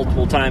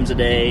 multiple times a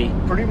day.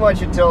 Pretty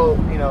much until,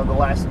 the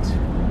last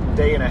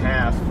day and a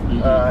half.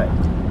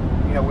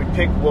 We'd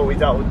pick what we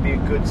thought would be a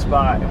good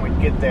spot, and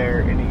we'd get there,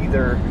 and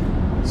either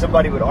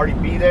somebody would already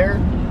be there,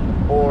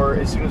 or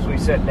as soon as we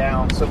sat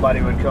down,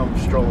 somebody would come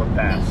strolling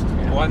past.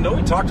 Well, I know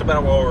we talked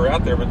about it while we were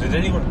out there, but did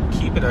anyone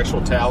keep an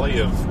actual tally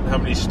of how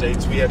many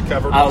states we had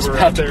covered? I was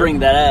about to bring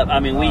that up. I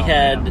mean, we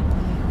had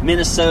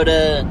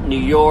Minnesota, New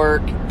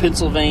York,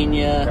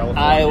 Pennsylvania,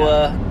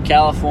 Iowa,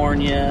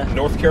 California,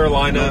 North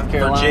Carolina,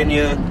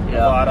 Virginia,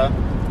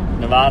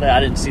 Nevada. I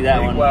didn't see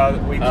that one. Well,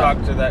 we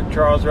talked to that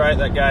Charles Wright,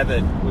 that guy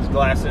that was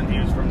glassing. He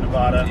was from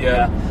Nevada.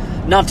 Yeah.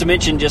 Not to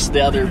mention just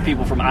the other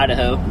people from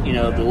Idaho,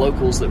 the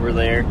locals that were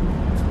there.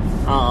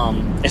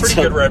 Pretty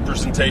good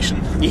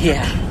representation.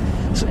 Yeah.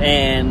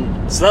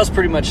 And so that was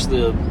pretty much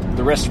the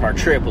rest of our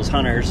trip was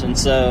hunters. And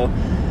so,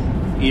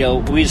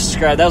 we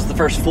described, that was the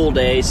first full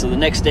day. So the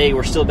next day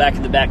we're still back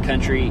in the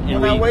backcountry.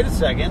 And now, wait a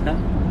second. Huh?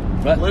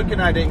 What? Luke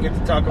and I didn't get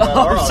to talk about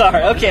our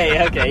sorry.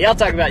 Okay. Y'all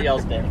talk about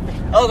y'all's day.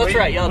 Oh, that's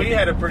right. We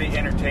had a pretty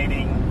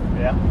entertaining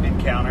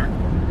encounter.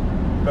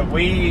 But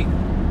we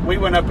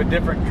went up a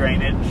different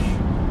drainage,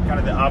 kind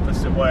of the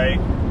opposite way.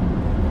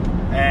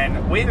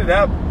 And we ended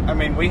up,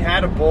 we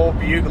had a bull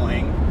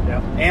bugling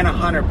and a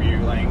hunter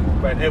bugling,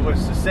 but it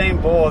was the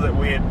same bull that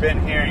we had been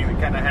hearing that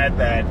kind of had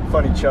that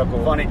funny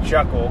chuckle.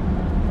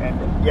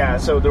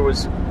 And so there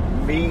was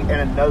me and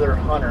another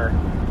hunter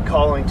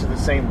calling to the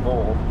same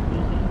bull.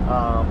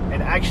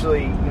 And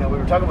actually, we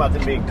were talking about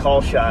them being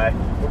call shy.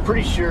 We're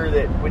pretty sure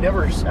that we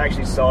never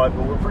actually saw it,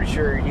 but we're pretty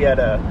sure he had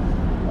a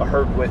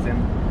herd with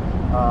him.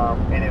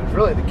 And it was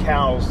really the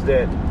cows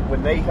that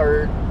when they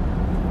heard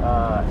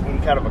any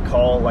kind of a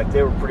call,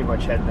 they were pretty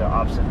much heading the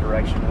opposite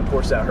direction. And of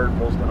course, that herd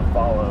bull's going to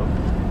follow.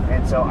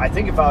 And so I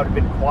think if I would have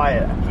been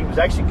quiet, he was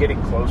actually getting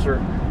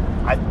closer.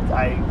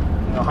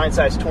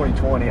 Hindsight's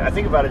 20/20. I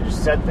think if I'd have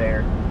just sat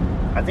there,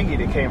 I think he'd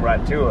have came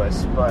right to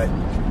us. But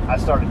I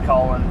started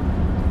calling,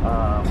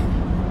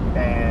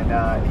 and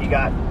he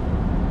got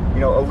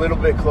a little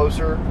bit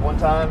closer one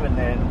time, and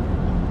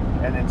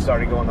then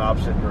started going the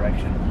opposite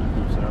direction.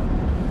 So,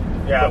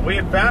 yeah, we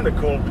had found a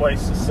cool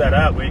place to set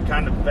up. We had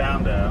kind of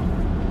found a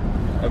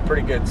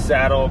pretty good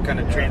saddle kind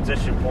of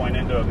transition point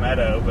into a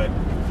meadow, but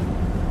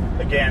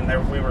again,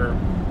 we were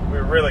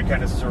really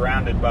kind of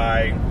surrounded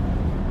by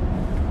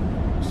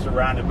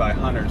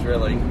hunters,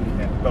 really.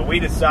 Yeah. But we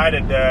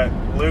decided that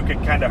Luke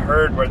had kind of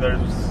heard where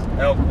those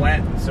elk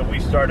went, and so we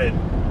started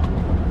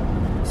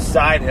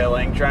side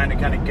hilling, trying to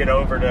kind of get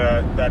over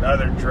to that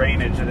other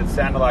drainage that it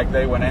sounded like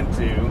they went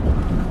into.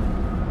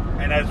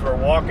 And as we're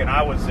walking,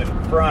 I was in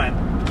front,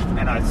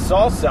 and I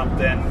saw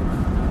something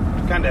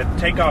kind of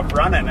take off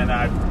running, and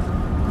I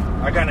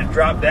kind of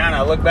dropped down.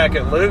 I looked back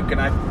at Luke,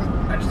 and I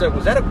just said,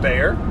 "Was that a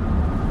bear?"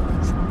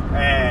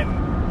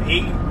 And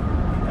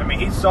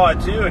he saw it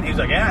too, and he's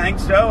like, "Yeah, I think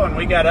so." And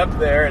we got up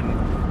there,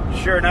 and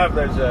sure enough,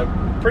 there's a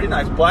pretty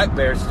nice black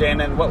bear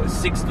standing,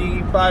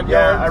 65 yards?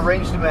 Yeah, I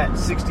ranged him at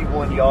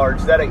 61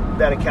 yards. That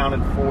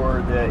accounted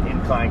for the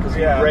incline, because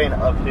he ran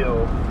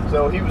uphill.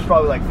 So he was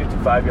probably like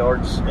 55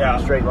 yards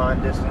straight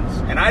line distance.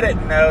 And I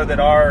didn't know that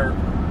our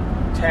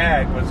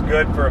tag was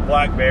good for a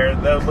black bear,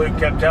 though Luke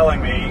kept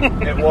telling me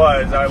it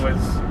was.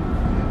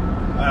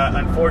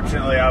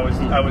 Unfortunately, I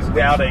was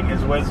doubting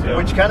his wisdom.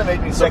 Which kind of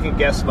made me second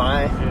guess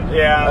my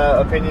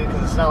opinion,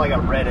 because it's not like I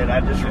read it.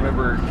 I just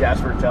remember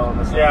Jasper telling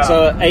us. Yeah.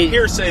 So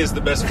hearsay is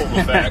the best form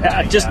of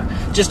fact.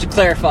 Just to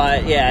clarify,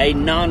 a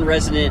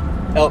non-resident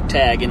elk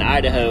tag in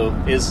Idaho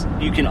is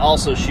you can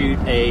also shoot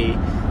a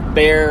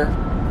bear,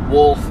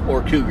 wolf,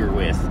 or cougar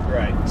with.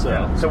 Right.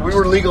 So we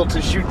were legal to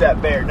shoot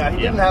that bear. Now, he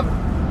didn't have,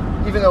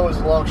 even though it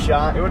was a long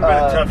shot. It would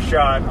have been a tough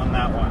shot on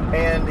that one.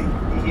 And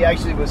he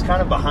actually was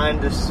kind of behind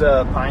this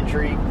pine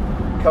tree,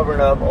 covering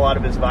up a lot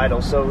of his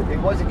vitals. So it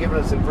wasn't giving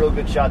us a real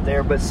good shot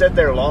there, but sat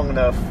there long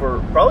enough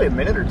for probably a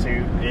minute or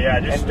two. Yeah,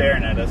 just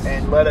staring at us.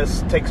 And let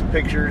us take some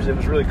pictures. It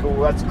was really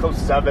cool. That's the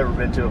closest I've ever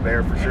been to a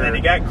bear, for sure. And then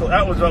he got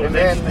that was what was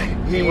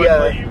interesting.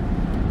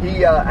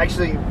 He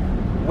actually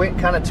went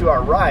kind of to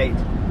our right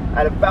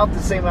at about the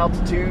same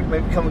altitude,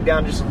 maybe coming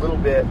down just a little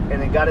bit,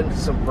 and then got into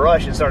some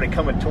brush and started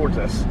coming towards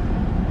us.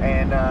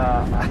 And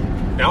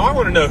now I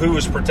want to know who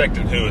was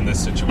protecting who in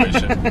this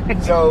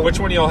situation. So which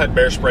one of y'all had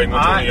bear spray and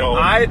which one of y'all?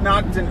 I had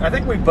knocked in. I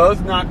think we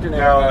both knocked an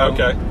arrow.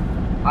 Okay.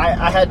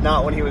 I had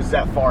not when he was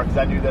that far, because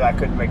I knew that I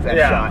couldn't make that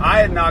shot. I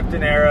had knocked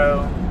an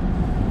arrow,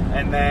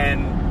 and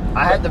then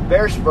I had the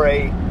bear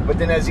spray, but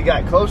then as he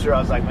got closer, I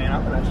was like, man,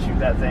 I'm going to shoot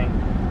that thing.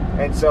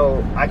 And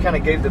so I kind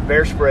of gave the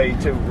bear spray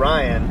to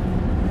Ryan,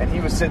 and he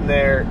was sitting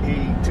there. He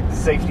took the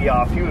safety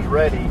off. He was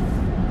ready.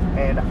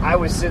 And I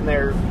was sitting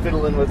there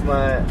fiddling with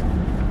my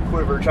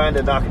quiver, trying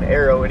to knock an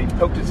arrow, and he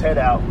poked his head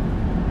out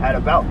at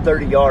about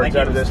 30 yards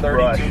out of this 32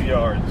 brush.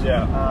 yards,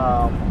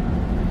 yeah.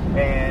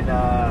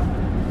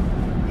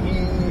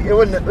 It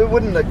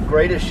wasn't the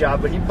greatest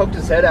shot, but he poked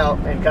his head out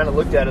and kind of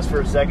looked at us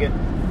for a second,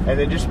 and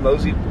then just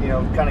moseyed,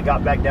 kind of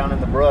got back down in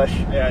the brush.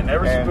 Yeah,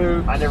 never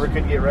spooked. I never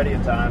could get ready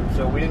in time,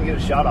 so we didn't get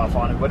a shot off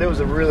on it, but it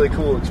was a really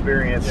cool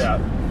experience. Yeah,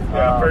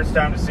 first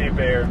time to see a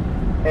bear.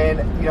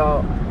 And,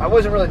 I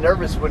wasn't really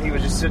nervous when he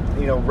was just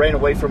sitting, ran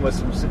away from us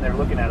and was sitting there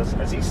looking at us.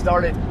 As he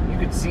started, you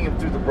could see him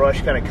through the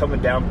brush kind of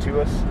coming down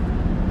to us.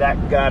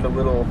 That got a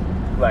little,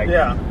 like,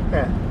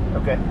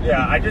 okay.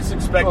 Yeah, I just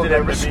expected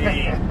him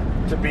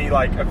to be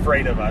like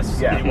afraid of us.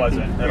 Yeah. He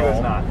wasn't at all. He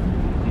was not.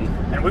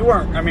 And we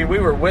weren't, we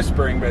were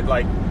whispering, but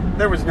like,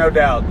 there was no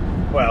doubt.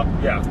 Well,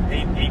 yeah,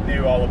 he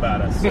knew all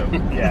about us. So.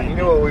 Yeah, he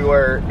knew what we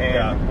were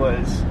and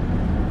was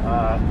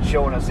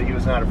showing us that he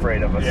was not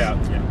afraid of us.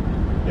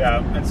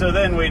 Yeah, and so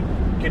then we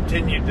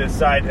continued this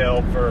side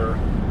hill for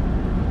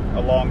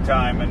a long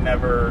time and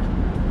never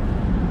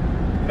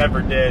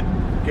did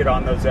get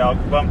on those elk.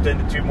 Bumped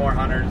into two more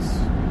hunters.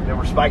 They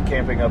were spike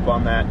camping up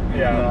on that.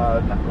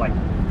 Like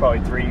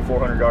probably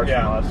 300-400 yards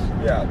from us.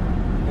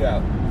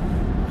 Yeah.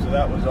 So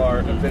that was our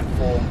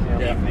eventful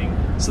evening.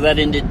 So that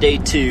ended day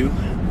 2,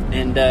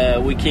 and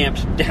we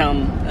camped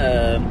down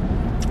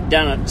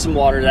at some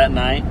water that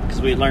night because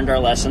we had learned our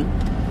lesson.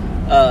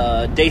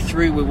 Day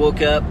 3, we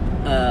woke up.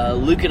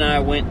 Luke and I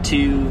went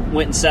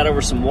and sat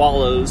over some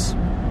wallows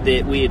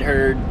that we had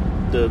heard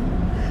the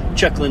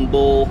chuckling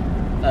bull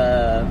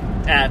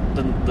at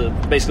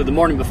basically the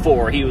morning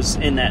before. He was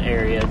in that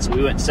area, so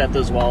we went and sat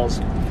those walls.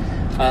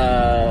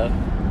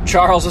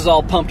 Charles was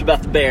all pumped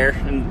about the bear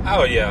and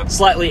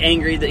slightly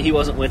angry that he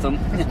wasn't with him.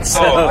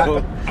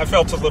 So I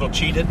felt a little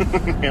cheated.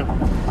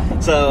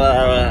 So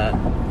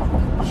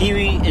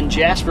Huey and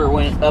Jasper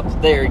went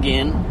up there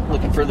again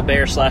looking for the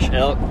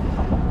bear/elk.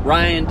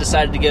 Ryan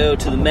decided to go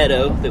to the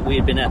meadow that we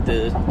had been at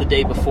the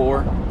day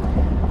before,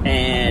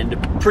 and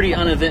pretty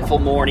uneventful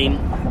morning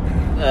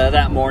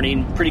that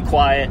morning, pretty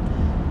quiet.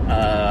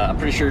 I'm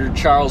pretty sure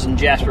Charles and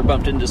Jasper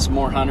bumped into some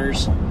more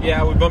hunters.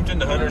 Yeah, we bumped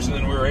into hunters, and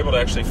then we were able to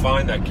actually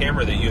find that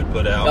camera that you had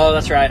put out. Oh,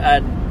 that's right. I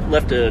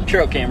left a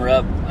trail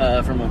camera up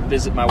from a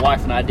visit my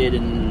wife and I did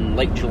in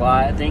late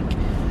July, I think.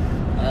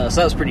 So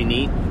that was pretty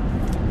neat.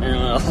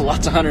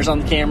 Lots of hunters on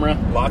the camera.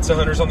 Lots of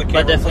hunters on the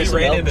camera. Definitely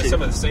we ran into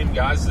some of the same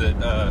guys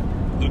that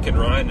Luke and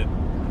Ryan had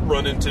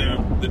run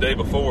into the day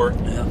before.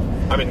 Yeah.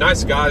 I mean,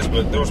 nice guys,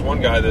 but there was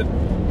one guy that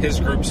his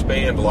group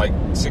spanned like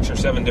 6 or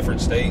 7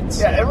 different states.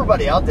 Yeah,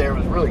 everybody out there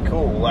was really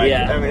cool. Like,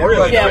 yeah, I mean,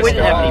 really yeah, nice we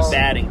didn't have any guys.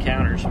 bad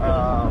encounters.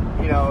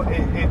 You know,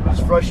 it was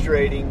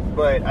frustrating,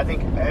 but I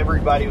think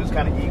everybody was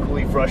kind of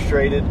equally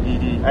frustrated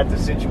at the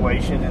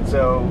situation, and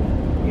so,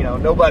 you know,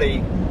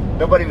 nobody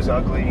was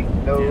ugly,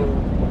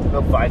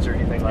 no fights or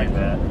anything like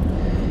that.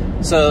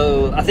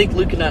 So I think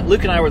Luke and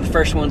I were the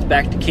first ones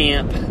back to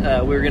camp.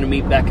 We were going to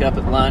meet back up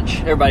at lunch.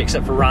 Everybody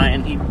except for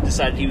Ryan. He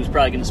decided he was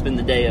probably going to spend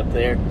the day up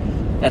there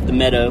at the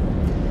meadow.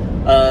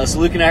 So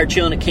Luke and I are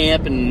chilling at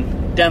camp,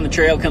 and down the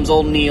trail comes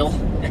old Neil.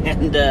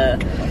 And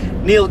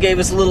Neil gave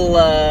us a little,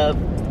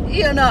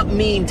 not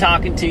mean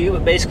talking to,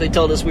 but basically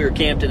told us we were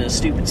camped in a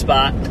stupid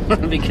spot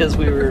because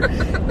we were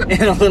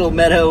in a little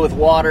meadow with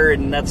water,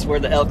 and that's where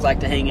the elk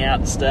like to hang out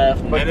and stuff.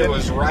 And it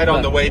was right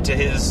on the way to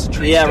his tree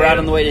stand. Yeah, right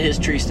on the way to his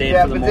tree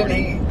stand for the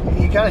morning. Then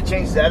he kind of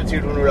changed his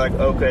attitude when we were like,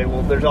 okay,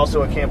 well, there's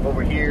also a camp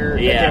over here,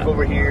 a camp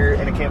over here,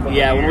 and a camp over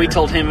here. Yeah, when we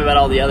told him about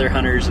all the other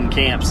hunters and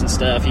camps and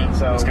stuff, he was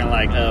kind of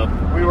like, oh.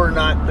 We were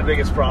not the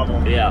biggest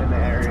problem in the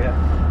area.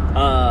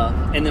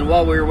 And then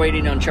while we were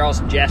waiting on Charles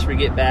and Jasper to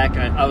get back,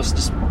 I was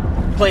just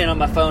playing on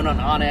my phone on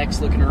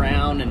Onyx, looking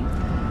around,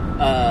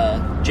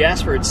 and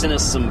Jasper had sent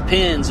us some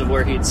pins of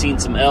where he had seen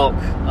some elk,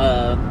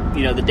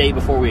 the day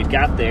before we had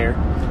got there.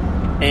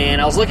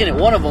 And I was looking at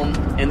one of them,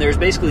 and there's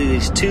basically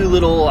these two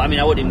little, I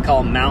wouldn't even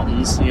call them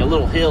mountains,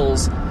 little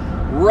hills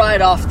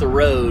right off the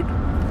road.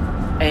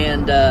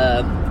 And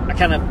I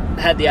kind of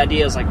had the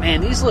idea, I was like,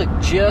 man, these look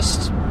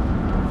just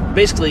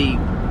basically,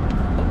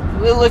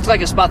 it looked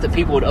like a spot that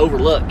people would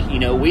overlook.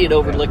 We had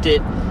overlooked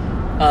it,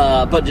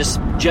 but just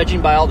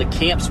judging by all the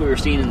camps we were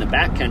seeing in the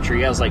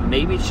backcountry, I was like,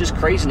 maybe it's just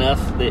crazy enough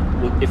that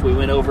if we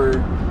went over,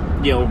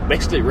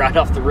 basically right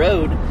off the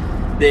road,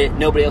 that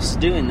nobody else is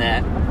doing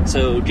that.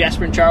 So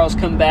Jasper and Charles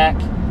come back.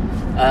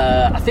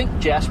 I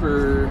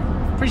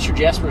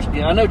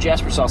know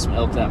Jasper saw some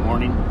elk that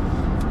morning.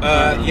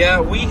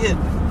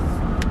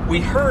 We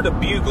heard a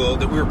bugle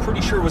that we were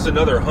pretty sure was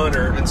another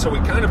hunter, and so we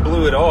kind of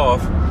blew it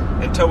off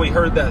until we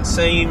heard that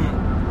same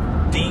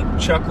deep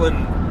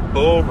chuckling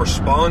bull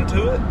respond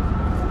to it.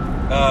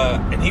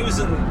 And he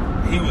was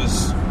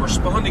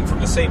responding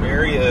from the same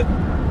area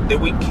that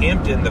we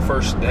camped in the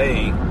first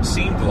day,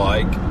 seemed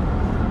like.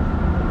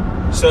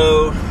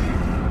 So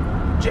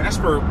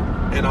Jasper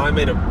and I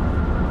made a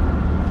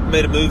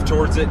move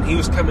towards it, and he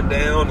was coming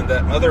down, and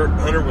that other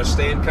hunter was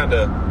staying kind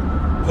of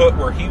put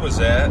where he was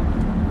at.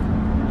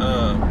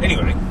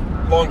 Anyway,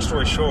 long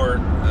story short,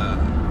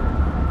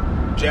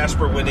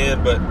 Jasper went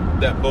in, but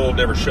that bull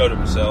never showed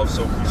himself,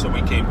 so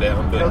we came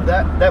down. But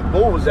that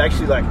bull was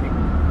actually like,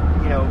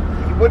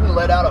 he wouldn't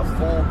let out a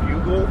full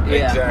bugle.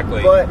 Yeah.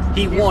 Exactly. But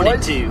he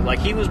wanted to. Like,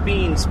 he was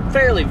being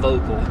fairly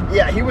vocal.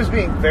 Yeah, he was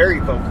being very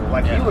vocal.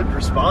 Like, he would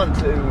respond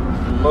to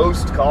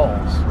most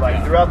calls,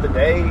 throughout the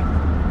day.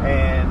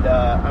 And,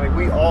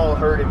 we all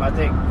heard him. I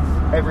think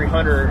every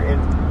hunter in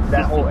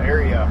that whole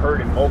area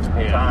heard him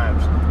multiple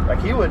times.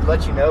 Like, he would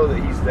let you know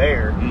that he's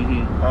there.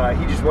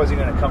 Mm-hmm. He just wasn't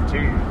going to come to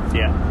you.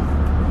 Yeah.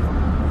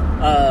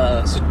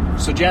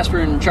 So Jasper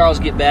and Charles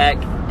get back,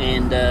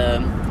 and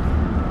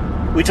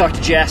we talked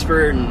to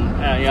Jasper, and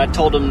I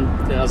told him,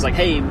 I was like,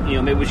 hey,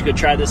 maybe we should go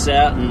try this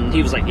out. And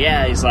he was like,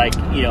 yeah. He's like,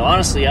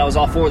 honestly, I was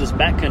all for this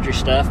backcountry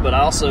stuff, but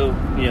I also,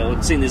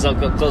 had seen these elk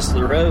up close to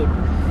the road.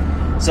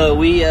 So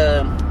we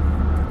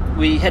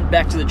head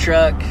back to the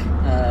truck,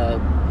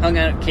 hung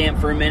out at camp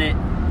for a minute,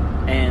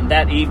 and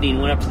that evening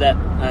went up to that,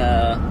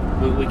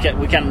 we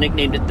kind of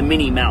nicknamed it the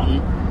Mini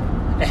Mountain.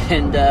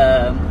 And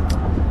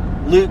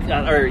Luke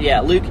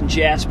and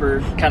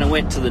Jasper kind of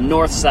went to the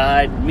north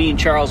side. Me and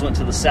Charles went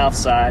to the south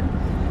side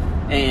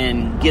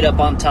and get up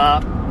on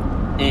top.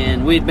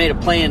 And we had made a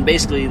plan.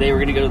 Basically, they were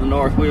going to go to the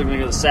north, we were going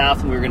to go to the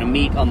south, and we were going to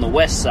meet on the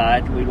west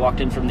side. We'd walked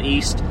in from the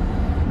east.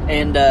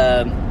 And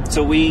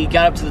so we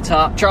got up to the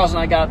top. Charles and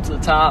I got up to the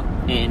top,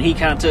 and he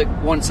kind of took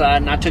one side,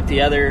 and I took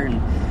the other.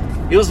 And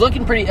it was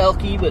looking pretty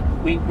elky, but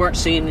we weren't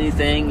seeing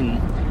anything.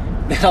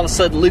 And then all of a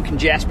sudden, Luke and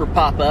Jasper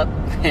pop up,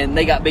 and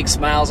they got big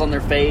smiles on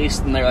their face,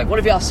 and they're like, what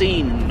have y'all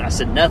seen? And I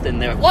said, nothing.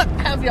 They're like, what?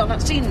 Have y'all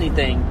not seen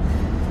anything?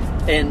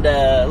 And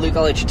Luke,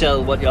 I'll let you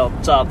tell what y'all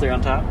saw up there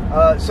on top.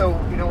 So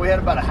we had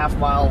about a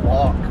half-mile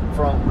walk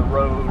from the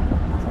road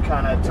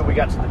kind of till we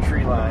got to the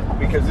tree line,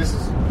 because this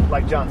is,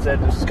 like John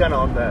said, this is kind of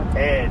on the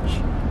edge.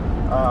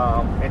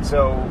 And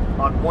so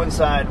on one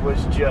side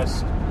was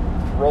just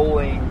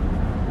rolling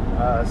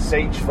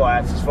sage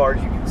flats as far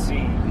as you can see,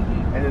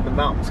 and then the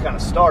mountains kind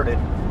of started.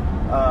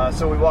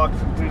 So we walked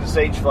through the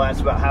sage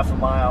flats about half a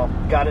mile,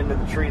 got into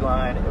the tree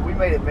line, and we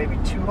made it maybe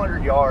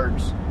 200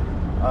 yards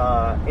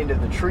into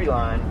the tree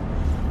line,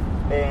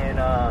 and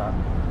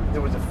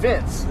there was a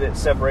fence that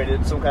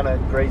separated, some kind of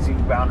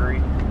grazing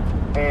boundary.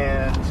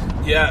 And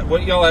yeah,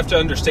 what y'all have to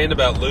understand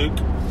about Luke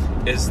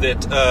is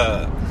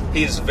that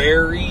he's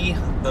very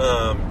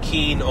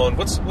keen on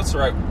what's the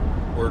right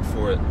word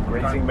for it?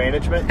 Grazing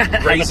management.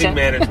 Grazing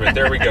management.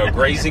 There we go.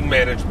 Grazing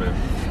management.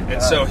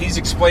 And so he's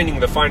explaining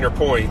the finer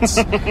points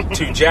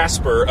to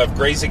Jasper of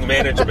grazing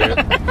management.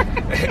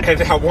 and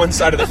how one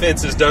side of the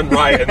fence is done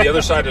right and the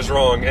other side is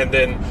wrong, and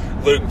then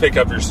Luke, pick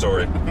up your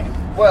story.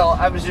 Well,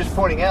 I was just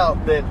pointing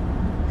out that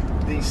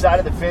the side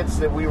of the fence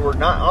that we were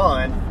not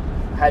on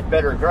had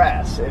better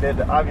grass. It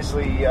had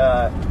obviously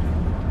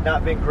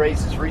not been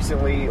grazed as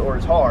recently or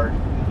as hard,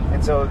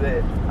 and so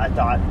that I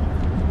thought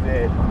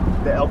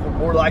that the elk were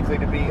more likely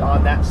to be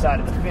on that side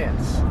of the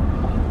fence.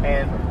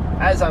 And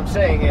as I'm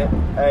saying it,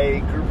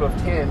 a group of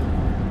 10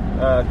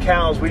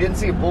 cows, we didn't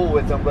see a bull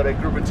with them, but a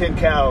group of 10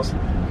 cows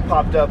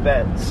popped up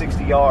at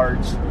 60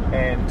 yards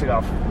and took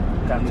off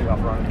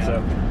running. Yeah.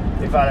 So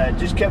if I had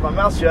just kept my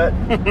mouth shut,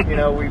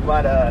 we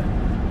might have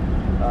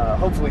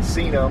hopefully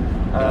seen them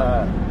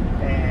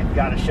and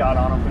got a shot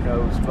on them, who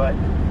knows. But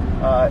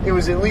it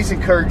was at least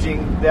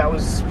encouraging. That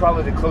was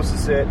probably the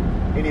closest that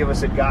any of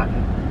us had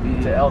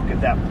gotten to elk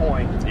at that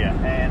point. Yeah.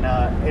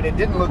 And it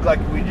didn't look like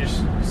we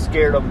just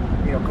scared them,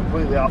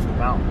 completely off the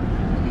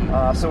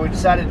mountain. So we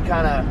decided to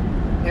kind of,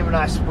 him and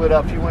I split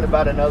up. He went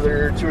about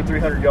another 200 or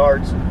 300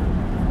 yards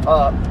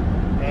up,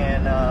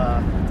 and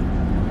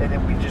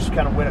then we just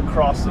kind of went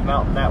across the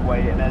mountain that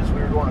way. And as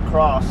we were going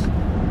across,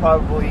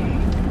 probably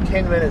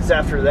 10 minutes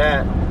after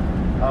that,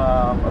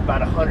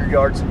 about 100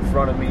 yards in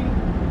front of me,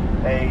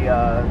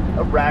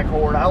 a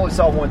raghorn. I only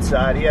saw one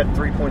side. He had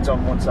 3 points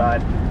on one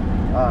side.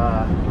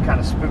 Kind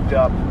of spooked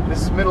up.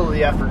 This is middle of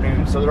the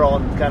afternoon, so they're all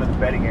in kind of the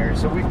bedding area.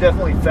 So we've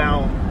definitely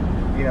found,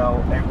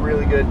 a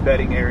really good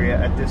bedding area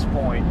at this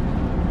point.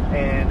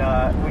 And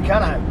we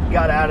kind of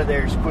got out of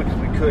there as quick as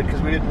we could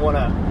because we didn't want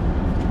to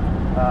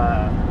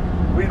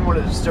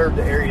disturb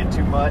the area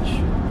too much.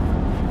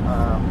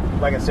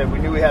 Like I said, we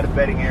knew we had a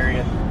bedding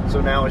area,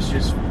 so now it's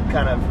just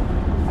kind of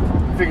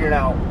figuring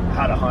out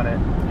how to hunt it.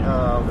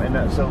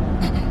 So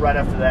right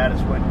after that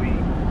is when we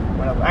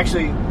went up.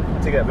 Actually,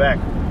 I take that back.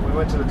 We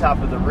went to the top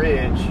of the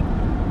ridge.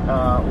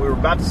 We were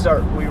about to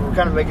start. We were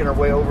kind of making our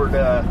way over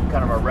to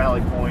kind of our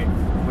rally point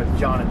with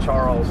John and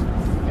Charles,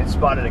 and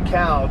spotted a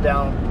cow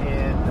down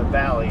in the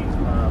valley.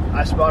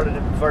 I spotted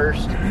it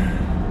first,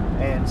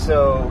 and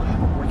so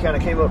we kind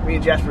of came up. Me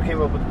and Jasper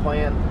came up with a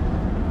plan.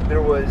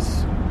 There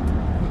was.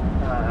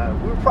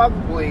 We were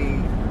probably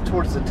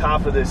towards the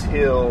top of this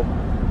hill,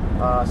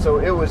 so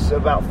it was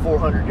about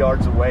 400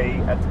 yards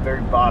away at the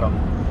very bottom,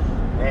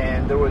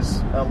 and there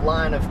was a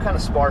line of kind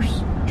of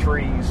sparse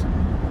trees.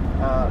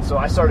 So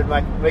I started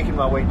making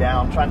my way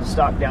down, trying to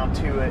stalk down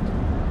to it,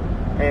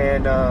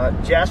 and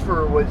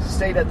Jasper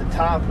stayed at the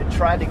top and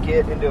tried to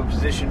get into a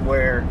position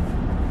where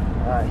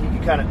he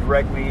could kind of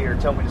direct me or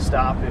tell me to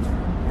stop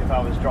if I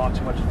was drawing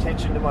too much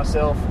attention to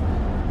myself,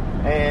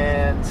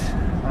 and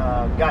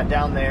got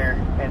down there,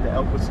 and the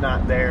elk was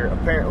not there.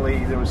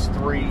 Apparently there was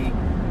 3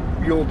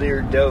 mule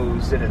deer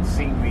does that had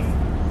seen me,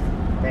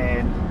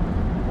 and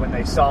when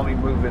they saw me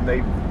moving,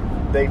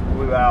 they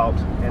blew out,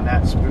 and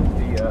that spooked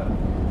the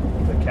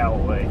cow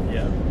away.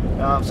 Yeah.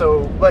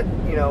 But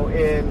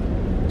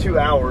in 2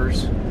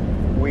 hours,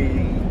 we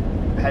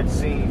had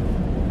seen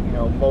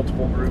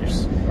multiple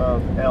groups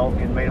of elk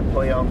and made a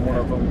play on one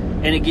of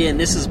them. And again,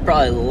 this is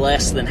probably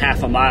less than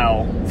half a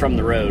mile from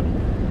the road.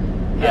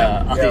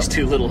 On these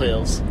 2 little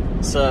hills.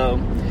 So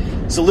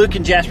Luke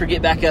and Jasper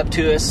get back up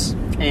to us,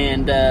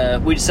 and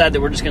we decide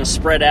that we're just going to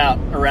spread out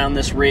around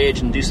this ridge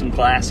and do some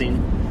glassing.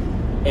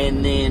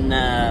 And then,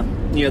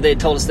 they had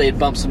told us they had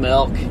bumped some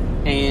elk,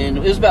 and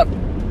it was about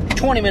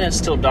 20 minutes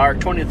till dark,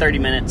 20 to 30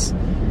 minutes.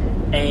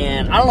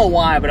 And I don't know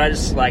why, but I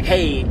just like,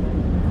 hey,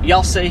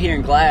 y'all stay here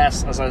and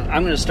glass. I was like,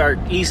 I'm going to start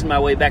easing my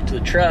way back to the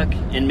truck,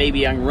 and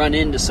maybe I can run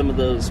into some of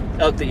those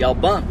elk that y'all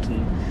bumped.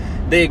 And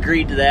they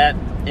agreed to that.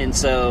 And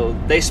so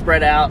they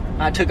spread out.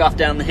 I took off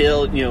down the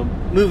hill,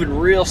 moving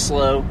real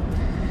slow.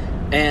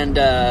 And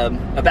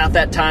about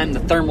that time, the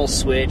thermal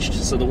switched,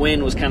 so the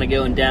wind was kind of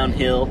going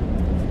downhill.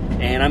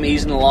 And I'm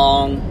easing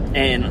along,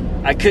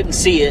 and I couldn't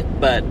see it,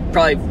 but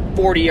probably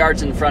 40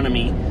 yards in front of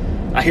me,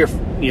 I hear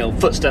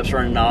footsteps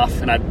running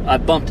off, and I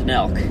bumped an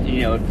elk.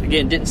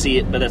 Again, didn't see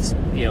it, but that's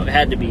it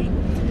had to be.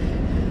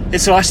 And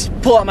so I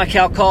pull out my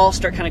cow call,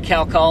 start kind of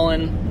cow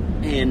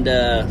calling,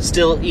 and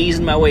still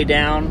easing my way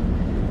down.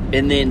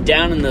 And then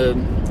down in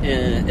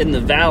the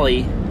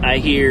valley, I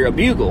hear a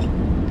bugle,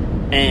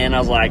 and I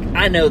was like,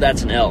 I know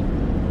that's an elk.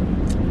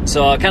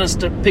 So I kind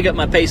of pick up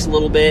my pace a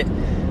little bit,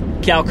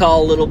 cow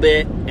call a little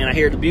bit, and I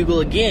hear the bugle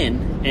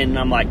again, and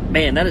I'm like,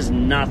 man, that is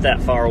not that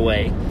far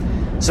away.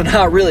 So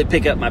now I really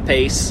pick up my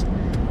pace,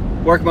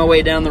 work my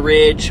way down the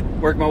ridge,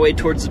 work my way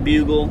towards the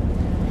bugle,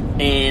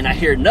 and I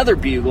hear another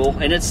bugle,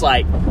 and it's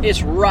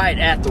right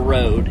at the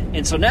road.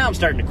 And so now I'm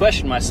starting to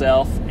question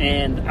myself,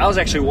 and I was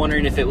actually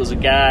wondering if it was a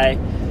guy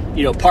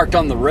parked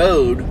on the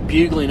road,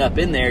 bugling up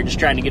in there, just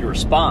trying to get a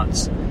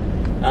response.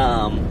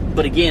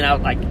 But again,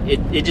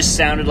 it just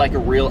sounded like a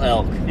real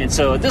elk. And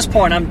so at this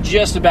point, I'm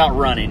just about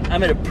running.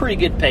 I'm at a pretty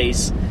good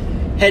pace,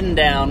 heading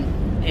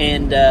down,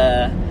 and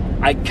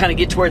I kind of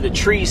get to where the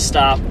trees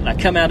stop, and I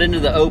come out into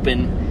the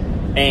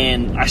open,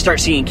 and I start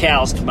seeing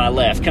cows to my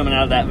left coming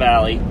out of that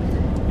valley.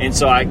 And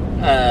so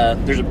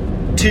there's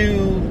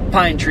 2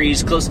 pine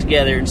trees close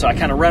together, and so I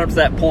kind of run up to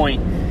that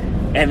point,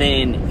 And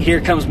then here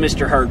comes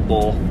Mr. Herd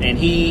Bull, and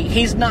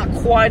he's not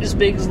quite as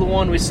big as the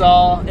one we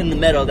saw in the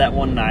meadow that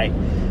one night,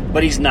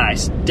 but he's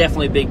nice.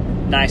 Definitely a big,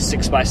 nice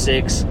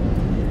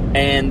 6x6.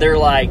 And they're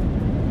like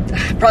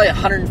probably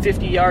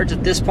 150 yards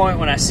at this point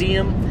when I see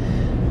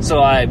him. So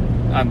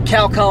I'm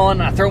cow calling,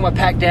 I throw my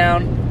pack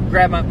down,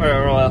 grab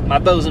my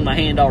bow's in my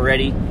hand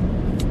already,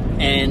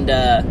 and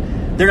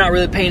they're not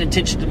really paying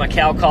attention to my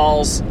cow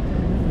calls,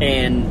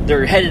 and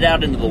they're headed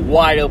out into the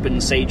wide open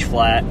sage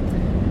flat.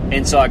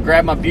 And so I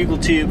grab my bugle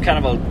tube,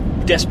 kind of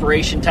a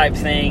desperation type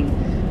thing,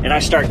 and I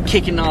start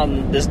kicking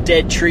on this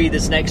dead tree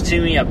that's next to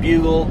me. I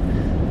bugle.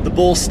 The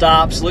bull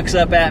stops, looks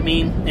up at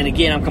me, and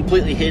again, I'm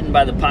completely hidden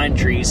by the pine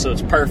trees, so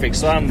it's perfect.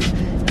 So I'm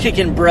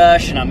kicking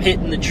brush, and I'm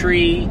hitting the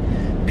tree.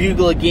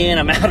 Bugle again.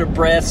 I'm out of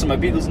breath, so my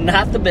bugle's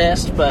not the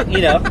best, but,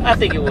 I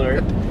think it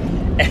worked.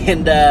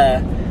 And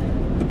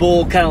the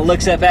bull kind of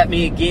looks up at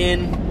me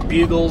again,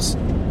 bugles,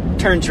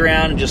 turns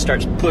around and just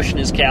starts pushing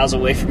his cows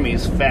away from me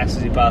as fast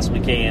as he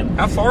possibly can.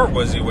 How far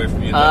was he away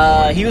from you at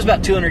that point? He was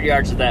about 200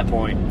 yards at that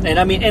point. And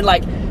I mean,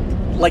 like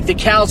the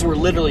cows were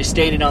literally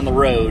standing on the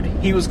road.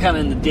 He was kind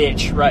of in the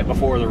ditch right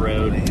before the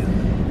road.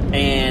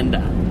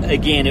 And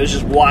again, it was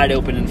just wide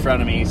open in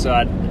front of me. So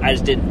I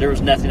just didn't, there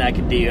was nothing I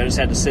could do. I just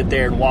had to sit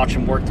there and watch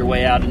them work their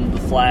way out into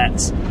the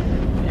flats.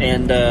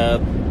 And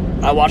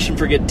I watched them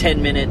for a good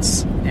 10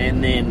 minutes.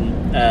 And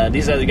then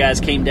these other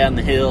guys came down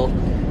the hill.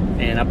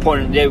 And I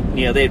pointed,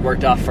 they had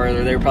worked off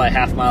further. They were probably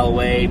half a mile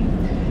away.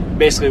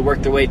 Basically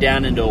worked their way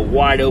down into a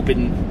wide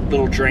open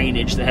little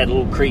drainage that had a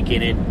little creek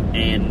in it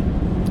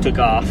and took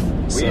off.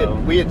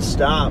 We had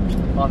stopped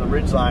on the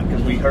ridgeline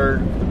because we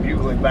heard the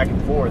bugling back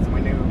and forth. And we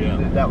knew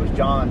that was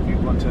John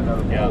bugling to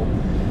another bull.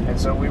 And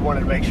so we wanted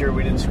to make sure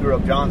we didn't screw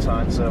up John's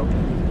hunt. So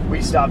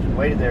we stopped and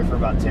waited there for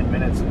about 10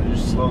 minutes and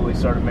just slowly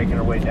started making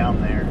our way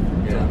down there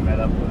until we met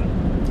up with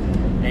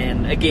him.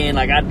 And again,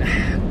 like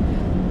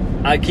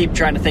I keep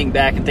trying to think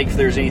back and think if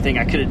there's anything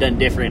I could have done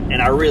different,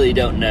 and I really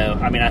don't know.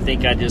 I mean, I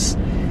think I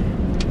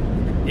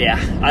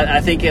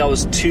think I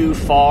was too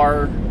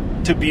far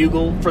to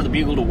bugle for the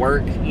bugle to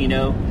work,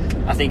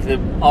 I think that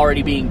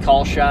already being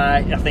call shy,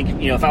 I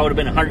think, if I would have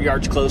been 100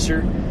 yards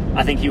closer,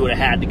 I think he would have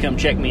had to come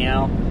check me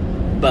out.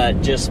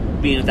 But just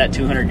being at that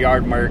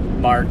 200-yard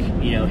mark,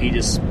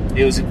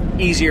 it was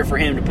easier for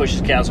him to push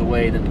his cows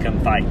away than to come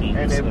fight me.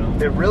 And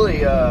it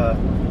really...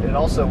 And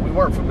also, we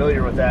weren't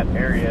familiar with that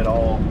area at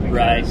all.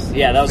 Right.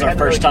 Yeah, that was our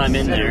first time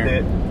in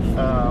there.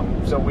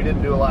 So we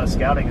didn't do a lot of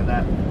scouting in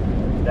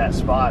that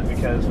spot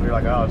because we were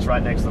like, oh, it's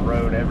right next to the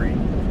road. Every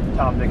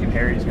Tom, Dick, and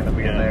Harry's going to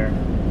be in there.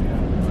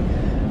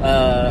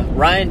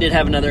 Ryan did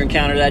have another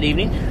encounter that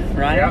evening.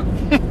 Ryan?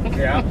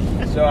 Yeah.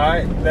 So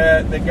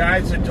the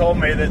guys had told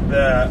me that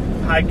the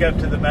hike up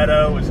to the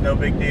meadow was no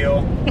big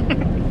deal.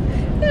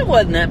 It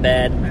wasn't that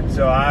bad. And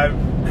so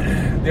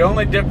the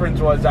only difference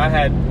was I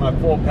had my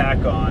full pack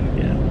on.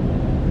 Yeah.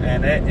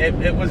 And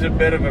it was a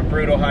bit of a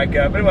brutal hike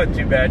up. It wasn't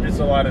too bad, just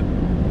a lot of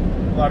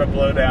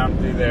blowdown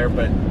through there.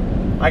 But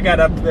I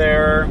got up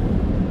there,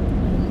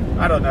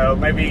 I don't know,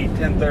 maybe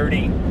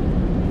 10:30.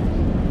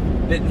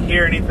 Didn't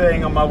hear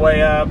anything on my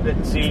way up,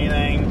 didn't see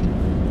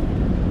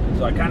anything.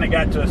 So I kind of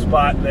got to a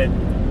spot that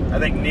I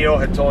think Neil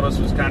had told us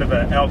was kind of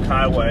an elk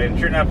highway. And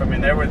sure enough, I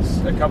mean, there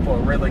was a couple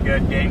of really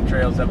good game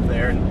trails up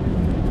there.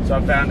 And so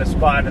I found a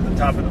spot at the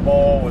top of the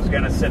bowl, was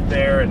going to sit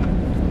there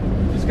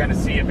and just kind of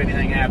see if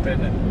anything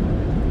happened.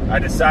 And I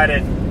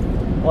decided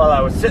while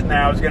I was sitting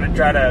there, I was going to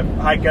try to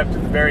hike up to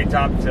the very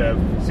top to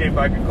see if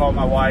I could call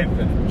my wife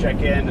and check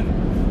in.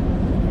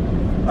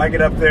 And I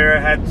get up there,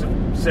 I had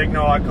some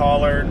signal, I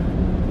call her.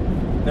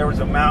 There was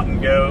a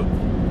mountain goat.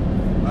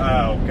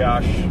 Oh,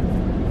 gosh.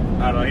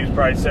 I don't know, he was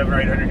probably 700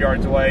 or 800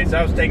 yards away. So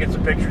I was taking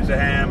some pictures of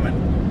him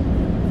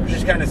and was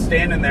just kind of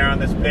standing there on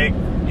this big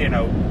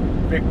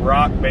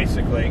rock,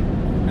 basically.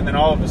 And then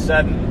all of a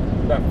sudden,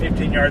 about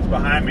 15 yards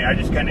behind me, I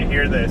just kind of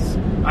hear this.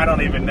 I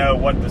don't even know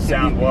what the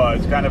sound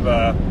was. Kind of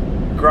a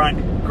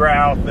grunt,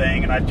 growl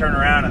thing. And I turn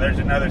around and there's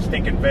another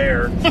stinking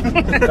bear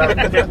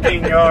about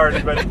 15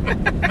 yards. But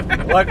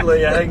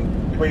luckily, I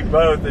think we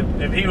both,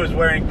 if he was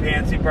wearing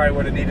pants, he probably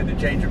would have needed to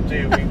change them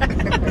too. I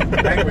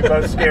think we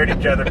both scared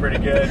each other pretty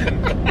good.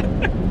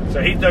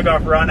 So he took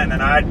off running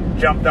and I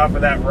jumped off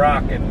of that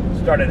rock and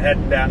started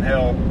heading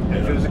downhill.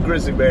 If it was a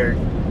grizzly bear,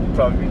 you'd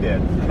probably be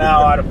dead. No,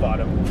 I'd have fought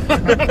him.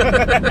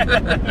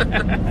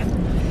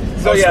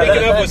 So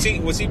speaking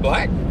of, was he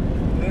black?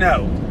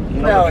 No,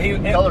 he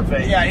color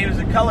phase. Yeah, he was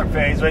a color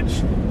phase,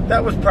 which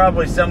that was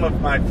probably some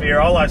of my fear.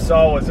 All I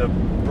saw was a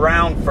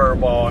brown fur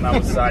ball, and I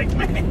was like,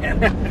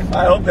 man,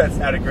 I hope that's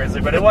not a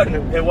grizzly. But it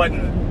wasn't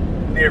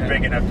near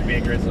big enough to be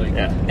a grizzly.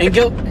 Yeah.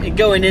 And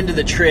going into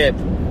the trip,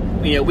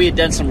 we had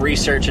done some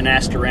research and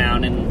asked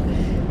around,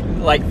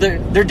 and like there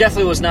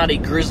definitely was not a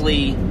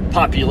grizzly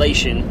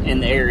population in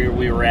the area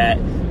we were at,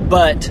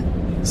 but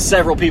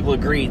several people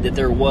agreed that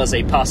there was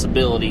a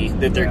possibility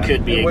that there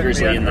could be a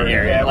grizzly in the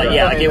area.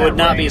 It would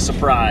not be a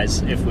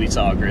surprise if we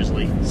saw a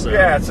grizzly. So.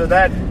 Yeah, so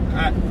that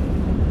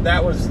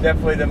was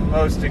definitely the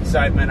most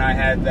excitement I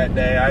had that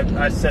day.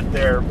 I sat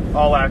there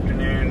all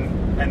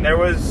afternoon, and there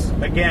was,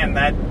 again,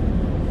 that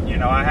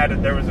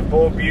there was a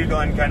bull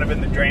bugling kind of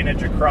in the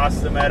drainage across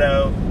the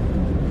meadow.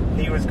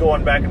 He was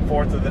going back and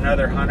forth with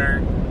another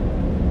hunter.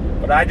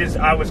 But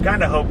I was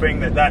kind of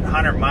hoping that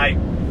hunter might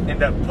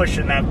end up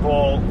pushing that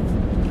bull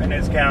and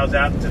his cows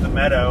out into the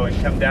meadow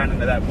and come down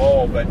into that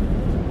bowl, but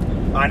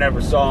I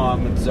never saw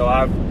him, and so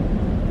I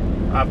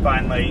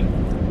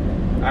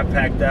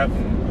packed up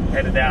and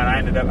headed down.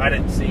 I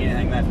didn't see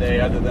anything that day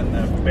other than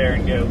the bear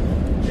and goat.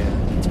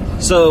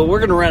 So we're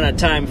going to run out of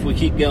time if we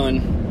keep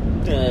going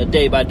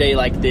day by day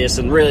like this,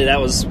 and really that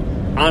was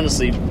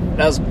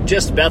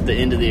just about the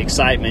end of the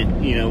excitement.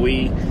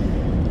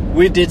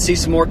 We did see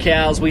some more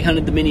cows. We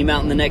hunted the mini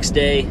mountain the next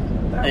day.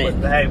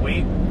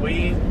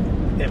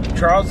 If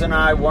Charles and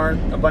I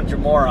weren't a bunch of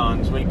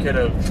morons, we could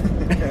have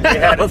we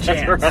had a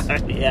chance.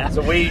 Right, yeah.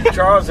 So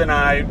Charles and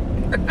I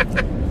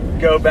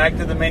go back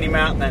to the mini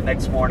mountain that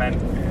next morning,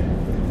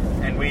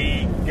 and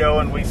we go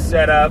and we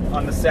set up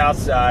on the south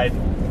side.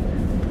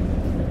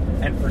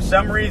 And for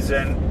some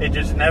reason, it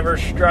just never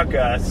struck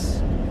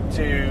us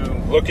to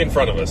look in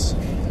front of us.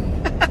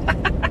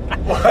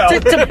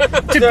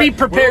 to be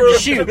prepared to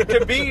shoot.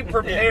 To be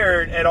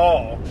prepared at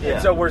all. Yeah.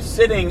 And so we're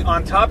sitting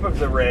on top of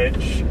the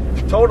ridge,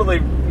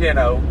 totally,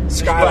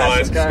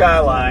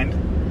 skyline.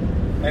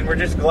 And we're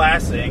just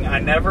glassing. I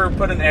never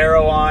put an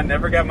arrow on,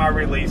 never got my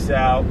release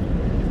out.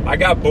 I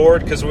got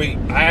bored because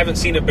I haven't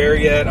seen a bear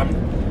yet.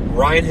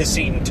 Ryan has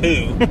seen 2,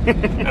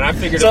 and I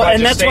figured.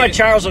 That's why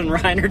Charles and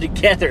Ryan are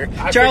together.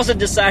 Charles had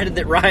decided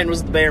that Ryan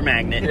was the bear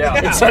magnet,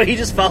 and so he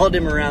just followed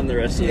him around the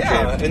rest of the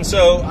trip. And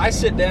so I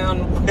sit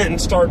down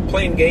and start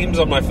playing games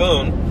on my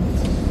phone.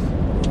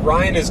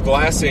 Ryan is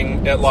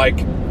glassing at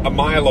like a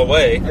mile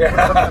away,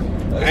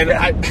 and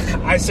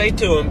I say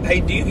to him, "Hey,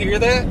 do you hear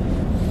that?"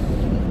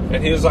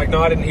 And he was like,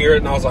 "No, I didn't hear it."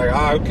 And I was like,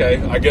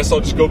 okay. I guess I'll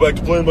just go back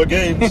to playing my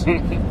games."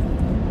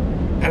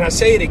 And I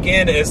say it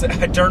again as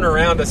I turn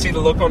around, I see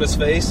the look on his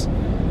face.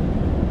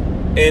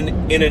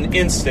 And in an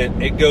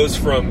instant, it goes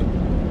from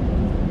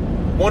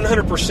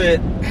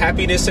 100%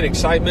 happiness and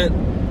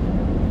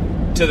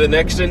excitement to the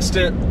next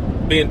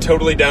instant being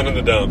totally down in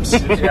the dumps. He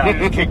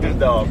just kicked his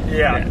dog.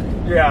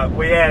 Yeah.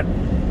 We had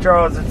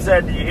Charles had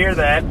said, "Do you hear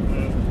that?"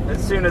 And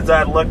as soon as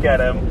I look at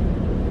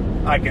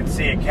him, I can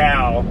see a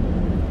cow.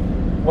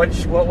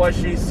 What was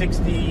she?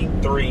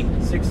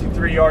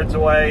 63 yards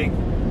away.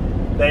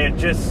 They had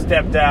just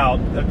stepped out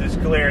of this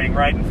clearing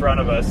right in front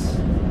of us,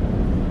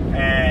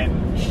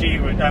 and she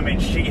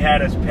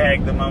had us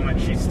pegged the moment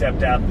she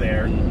stepped out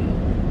there.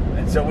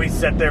 And so we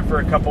sat there for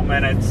a couple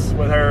minutes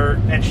with her,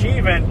 and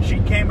she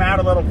came out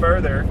a little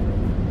further.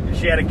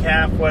 She had a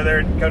calf with her,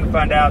 and come to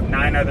find out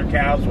 9 other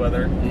cows with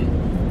her.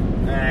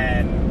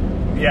 And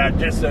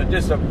just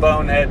a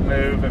bonehead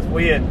move. If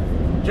we had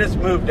just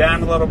moved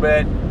down a little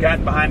bit,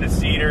 gotten behind a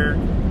cedar,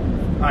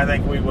 I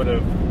think we would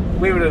have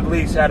at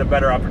least had a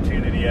better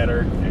opportunity at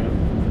her.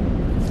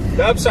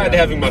 The upside to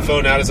having my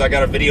phone out is I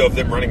got a video of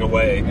them running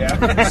away.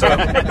 Yeah. So.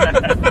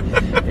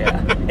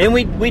 Yeah. And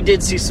we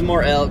did see some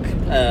more elk.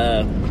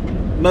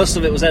 Most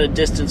of it was at a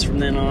distance from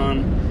then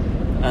on.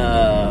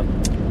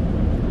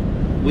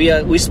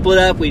 We split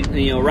up.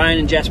 Ryan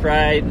and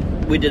Jasper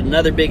we did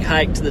another big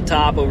hike to the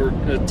top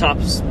on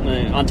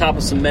top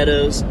of some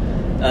meadows.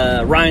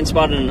 Ryan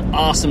spotted an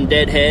awesome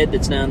deadhead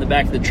that's now in the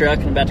back of the truck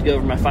and about to go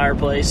over my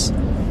fireplace.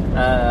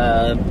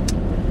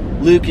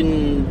 Luke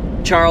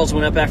and Charles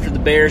went up after the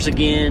bears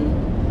again.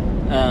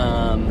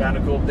 Found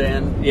a cool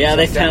den. Yeah,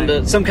 they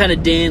found some kind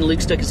of den.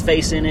 Luke stuck his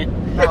face in it.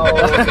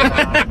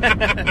 I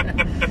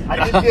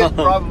did get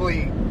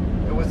probably,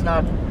 it was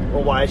not a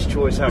wise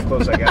choice how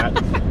close I got.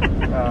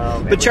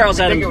 But Charles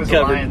had him covered. I think it was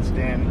a lion's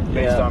den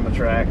based on the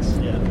tracks.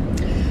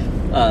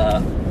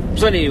 Yeah.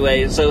 So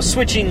anyway,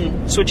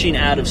 switching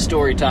out of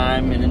story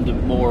time and into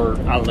more,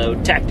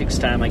 tactics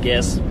time, I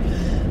guess.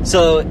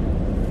 So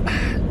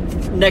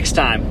next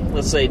time,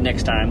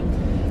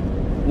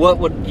 what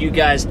would you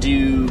guys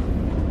do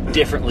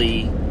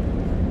differently?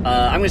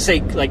 I'm going to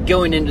say, like,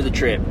 going into the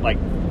trip, like,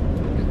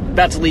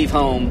 about to leave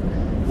home,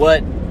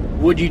 what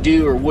would you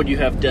do or would you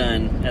have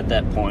done at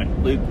that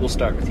point? Luke, we'll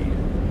start with you.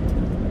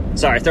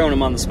 Sorry, throwing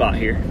him on the spot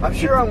here. I'm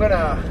sure I'm going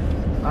to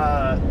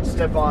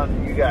step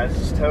on you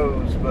guys'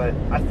 toes, but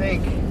I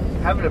think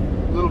having a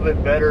little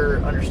bit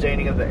better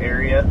understanding of the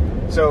area.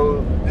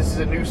 So this is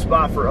a new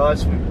spot for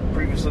us. We've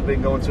previously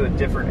been going to a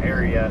different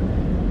area.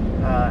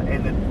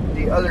 And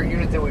the other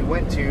unit that we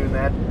went to in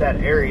that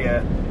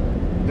area,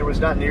 there was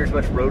not near as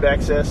much road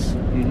access.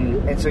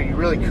 Mm-hmm. And so you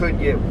really could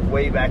get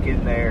way back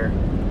in there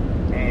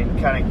and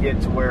kind of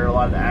get to where a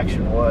lot of the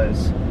action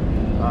was.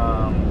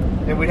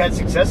 And we had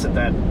success at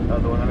that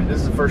other one. I mean,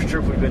 this is the first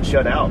trip we've been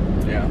shut out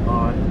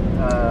on.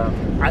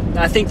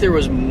 I think there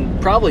was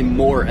probably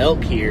more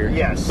elk here.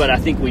 Yes. But I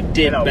think we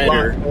did and a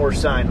better. lot more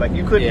sign. Like,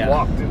 you couldn't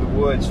walk through the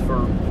woods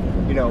for,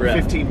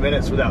 15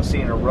 minutes without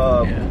seeing a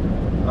rub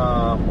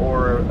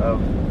or a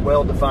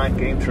well-defined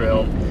game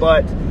trail.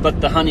 Mm-hmm.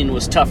 But the hunting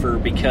was tougher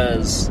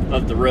because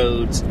of the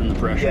roads and the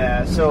pressure.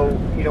 Yeah, so,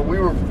 we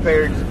were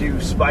prepared to do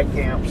spike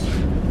camps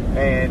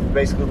and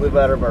basically live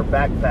out of our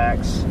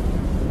backpacks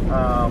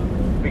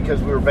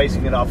because we were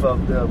basing it off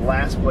of the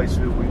last place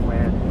that we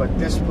went. but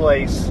this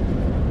place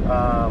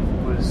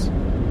was,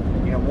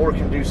 more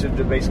conducive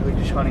to basically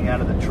just hunting out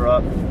of the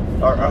truck,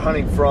 or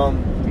hunting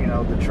from,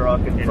 the truck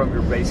and from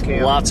your base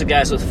camp. Lots of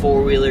guys with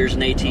 4-wheelers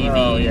and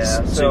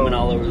ATVs zooming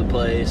all over the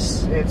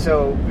place. And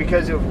so,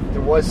 because there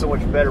was so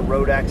much better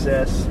road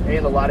access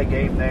and a lot of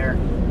game there,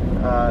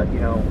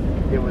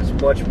 it was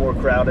much more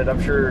crowded.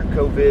 I'm sure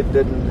COVID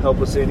didn't help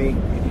us any.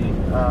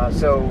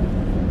 So,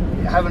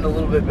 having a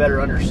little bit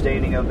better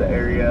understanding of the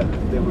area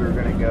that we were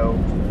going to go,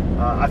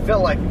 I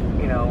felt like,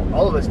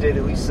 all of us did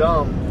at least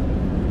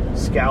some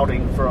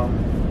scouting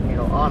from,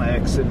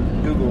 Onyx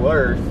and Google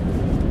Earth.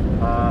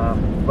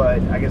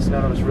 But I guess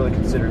none of us really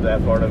considered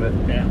that part of it.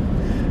 Yeah.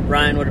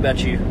 Ryan, what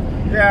about you?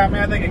 Yeah,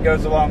 I think it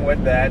goes along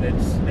with that.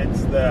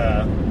 It's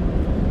the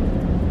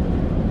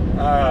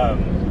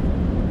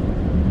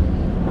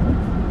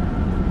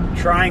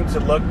trying to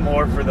look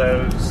more for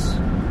those,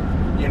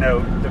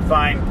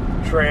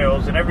 defined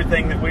trails, and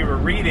everything that we were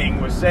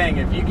reading was saying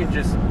if you can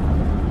just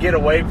get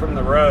away from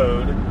the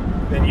road,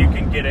 then you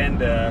can get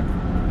into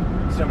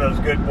some of those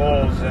good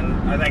bulls. And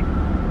I think,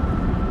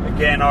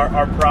 again,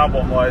 our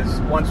problem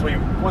was once we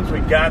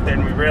got there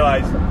and we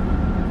realized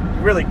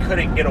you really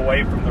couldn't get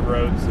away from the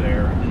roads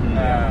there.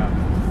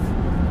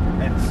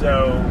 And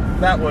so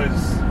that was,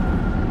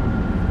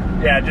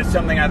 just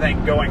something I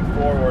think going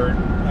forward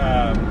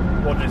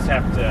we'll just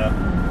have to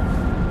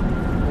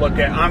look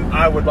at.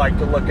 I would like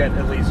to look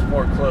at least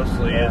more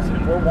closely. Is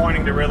if we're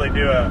wanting to really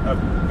do a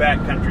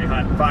backcountry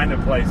hunt, find a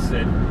place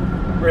that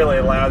really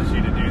allows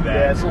you to do that.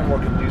 Yeah, it's a little more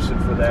conducive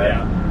for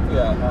that.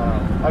 Yeah.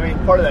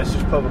 Part of that's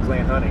just public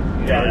land hunting.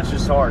 It's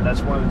just hard.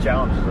 That's one of the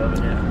challenges of it.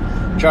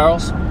 Yeah.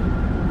 Charles?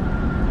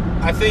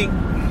 I think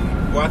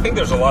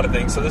there's a lot of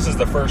things. So this is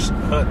the first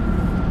hunt,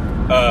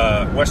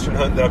 Western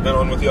hunt that I've been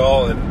on with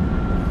y'all, and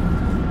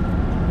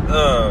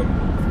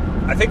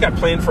I think I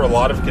planned for a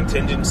lot of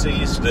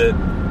contingencies that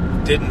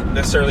didn't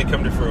necessarily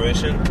come to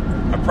fruition.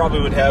 I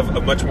probably would have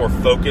a much more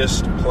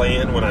focused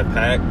plan when I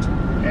packed.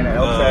 And an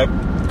elk tag.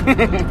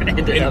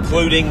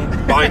 Including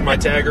buying my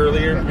tag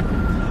earlier.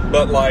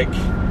 But,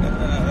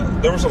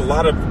 there was a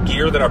lot of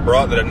gear that I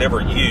brought that I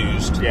never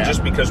used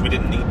just because we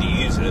didn't need to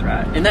use it.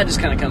 Right. And that just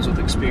kind of comes with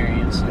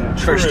experience.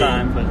 First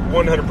time. But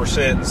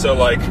 100%. And so,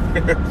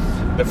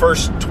 the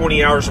first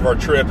 20 hours of our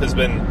trip has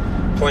been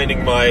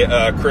planning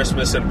my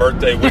Christmas and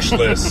birthday wish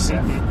lists,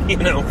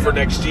 for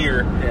next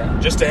year. Yeah.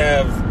 Just to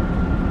have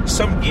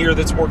some gear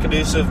that's more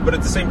conducive, but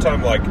at the same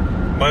time,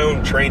 my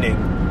own training.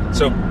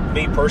 So,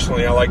 me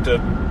personally, I like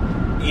to,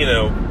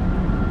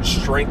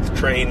 strength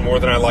train more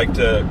than I like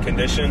to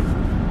condition,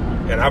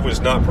 and I was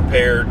not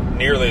prepared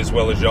nearly as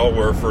well as y'all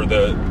were for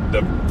the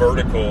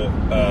vertical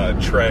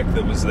trek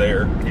that was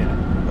there.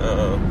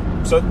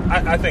 So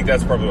I think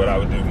that's probably what I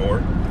would do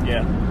more.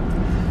 Yeah.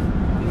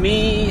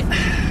 Me,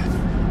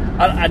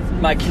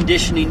 my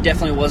conditioning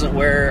definitely wasn't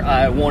where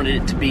I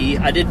wanted it to be.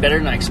 I did better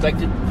than I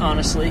expected,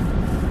 honestly.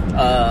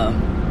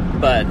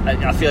 But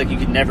I feel like you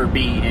could never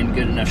be in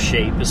good enough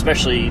shape,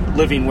 especially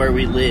living where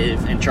we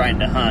live and trying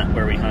to hunt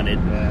where we hunted.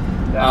 Yeah,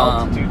 the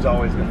altitude's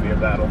always going to be a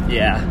battle.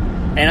 Yeah,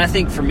 and I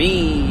think for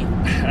me,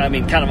 kind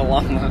of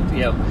along,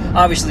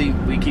 obviously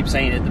we keep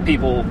saying it, the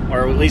people,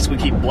 or at least we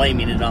keep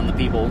blaming it on the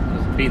people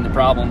being the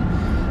problem.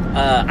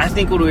 I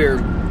think when we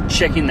were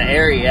checking the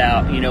area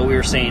out, we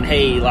were saying,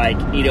 hey,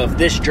 if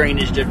this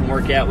drainage didn't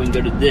work out, we can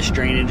go to this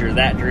drainage or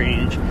that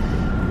drainage.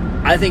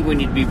 I think we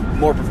need to be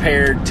more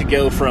prepared to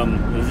go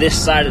from this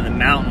side of the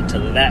mountain to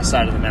that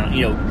side of the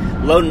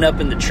mountain. Loading up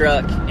in the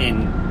truck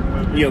and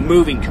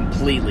moving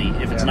completely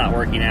if it's not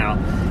working out.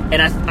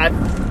 And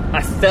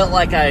I felt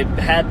like I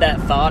had that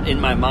thought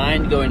in my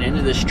mind going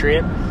into this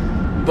trip.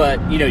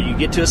 But you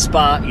get to a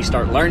spot, you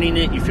start learning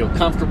it, you feel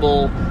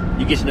comfortable,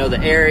 you get to know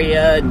the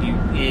area, and you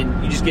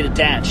just get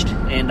attached.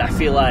 And I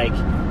feel like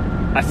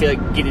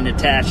getting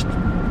attached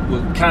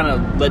kind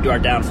of led to our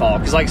downfall,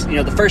 because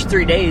the first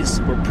 3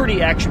 days were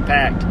pretty action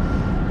packed,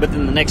 but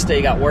then the next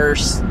day got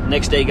worse,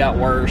 next day got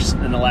worse,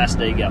 and the last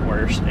day got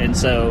worse. And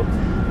so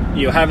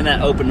having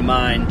that open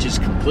mind,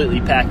 just completely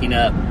packing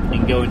up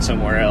and going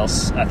somewhere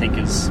else, I think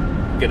is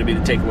going to be the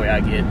takeaway I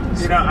get.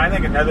 I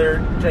think another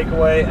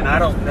takeaway, and I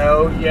don't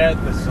know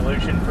yet the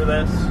solution for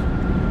this,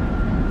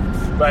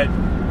 but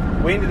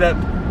we ended up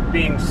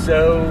being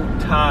so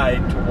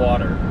tied to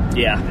water.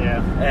 Yeah.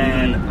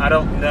 And I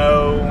don't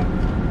know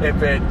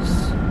if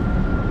it's,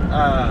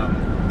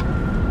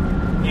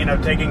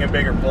 taking a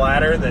bigger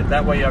bladder,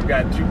 that way I've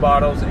got 2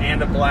 bottles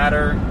and a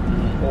bladder,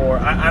 or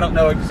I don't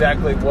know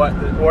exactly what,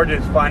 or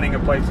just finding a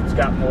place that's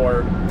got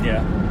more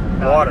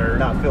water.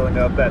 Not filling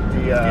up at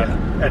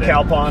the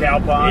cow pond.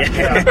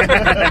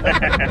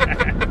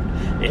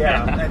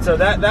 Yeah. And so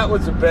that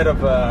was a bit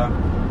of a,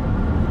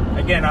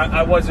 again,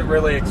 I wasn't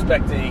really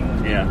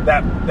expecting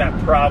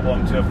that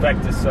problem to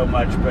affect us so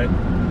much, but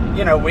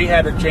we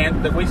had a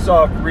chance that we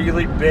saw a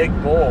really big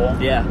bull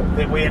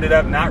that we ended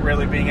up not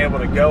really being able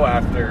to go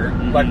after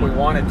like we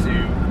wanted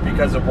to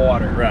because of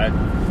water. Right.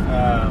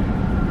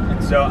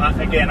 And so,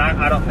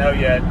 I don't know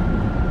yet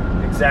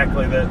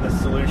exactly the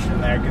solution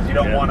there, because you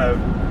don't want to,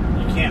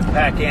 you can't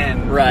pack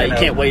in. Right, you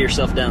can't weigh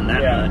yourself down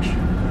that much.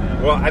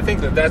 Well, I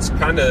think that's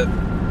kind of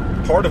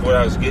part of what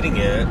I was getting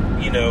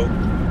at. You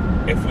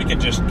know, if we could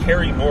just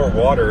carry more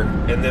water,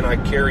 and then I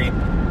carried,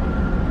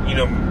 you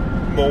know,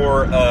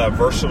 more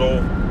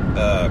versatile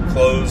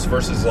clothes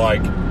versus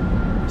like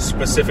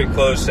specific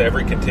clothes to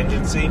every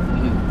contingency,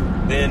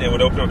 then it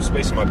would open up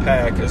space in my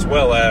pack, as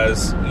well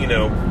as, you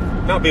know,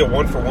 not be a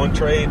 1-for-1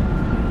 trade,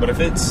 but if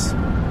it's,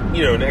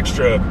 you know, an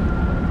extra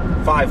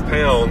 5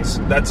 pounds,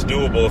 that's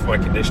doable if my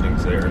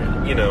conditioning's there,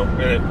 you know,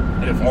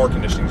 and if our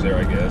conditioning's there,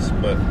 I guess,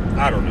 but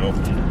I don't know.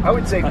 I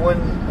would say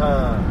one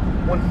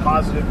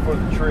positive for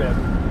the trip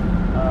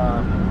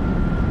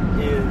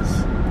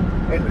is,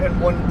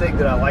 and one thing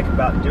that I like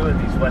about doing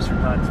these Western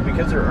hunts,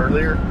 because they're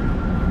earlier,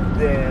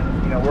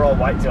 then, you know, we're all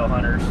whitetail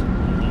hunters,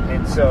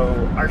 and so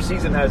our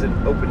season hasn't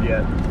opened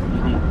yet,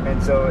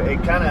 and so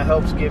it kind of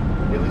helps get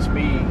at least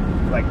me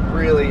like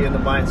really in the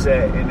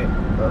mindset and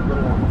a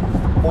little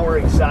more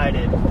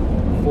excited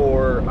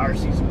for our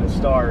season to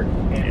start.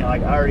 And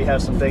like I already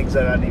have some things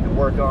that I need to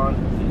work on.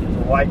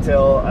 For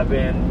whitetail, I've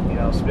been, you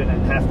know,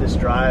 spending half this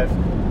drive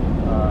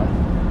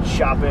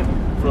shopping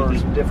for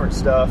some different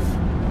stuff,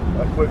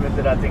 equipment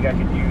that I think I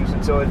could use,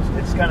 and so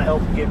it's kind of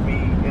helped get me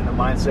in the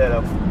mindset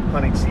of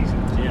hunting season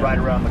right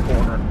around the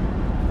corner.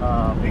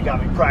 It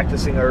got me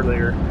practicing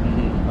earlier,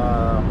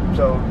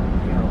 so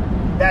you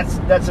know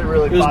that's a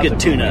really it was positive good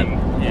tune-up.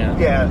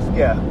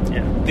 Yeah.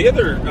 The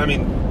other, I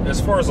mean,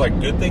 as far as like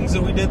good things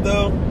that we did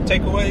though,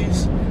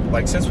 takeaways,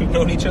 like since we've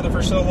known each other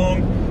for so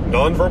long,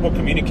 nonverbal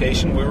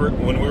communication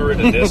when we were at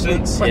a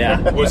distance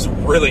was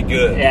really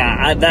good.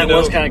 Yeah, that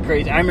was kind of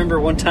crazy. I remember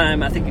one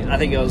time, I think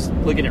I was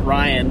looking at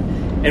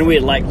Ryan, and we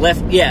had like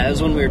left. Yeah, it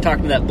was when we were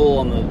talking to that bull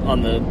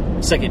on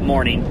the second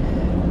morning,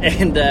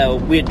 and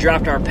we had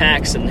dropped our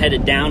packs and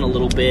headed down a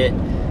little bit,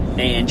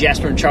 and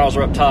Jasper and Charles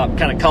were up top,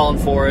 kind of calling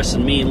for us,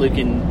 and me and Luke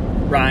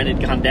and Ryan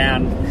had gone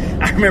down.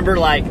 I remember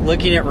like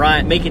looking at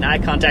Ryan, making eye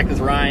contact with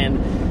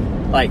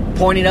Ryan, like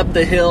pointing up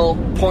the hill,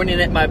 pointing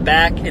at my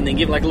back, and then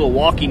giving like little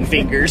walking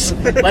fingers,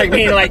 like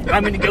meaning like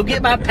I'm going to go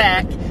get my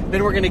pack,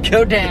 then we're going to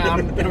go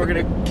down, then we're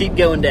going to keep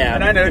going down.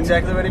 And I know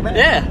exactly what he meant.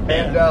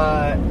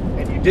 Yeah.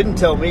 And you didn't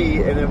tell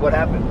me, and then what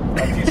happened?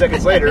 A few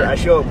seconds later, I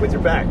show up with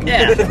your pack.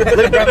 Yeah,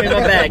 Luke brought me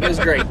my bag. It was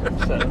great.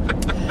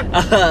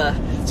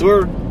 So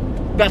we're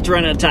about to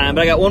run out of time,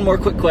 but I got one more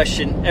quick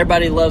question.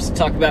 Everybody loves to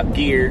talk about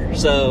gear,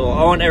 so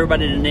I want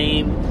everybody to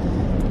name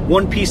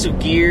one piece of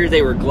gear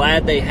they were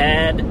glad they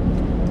had,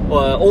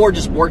 or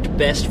just worked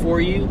best for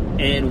you,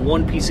 and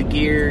one piece of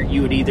gear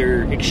you would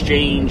either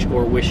exchange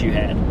or wish you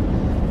had.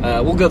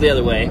 We'll go the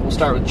other way. We'll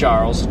start with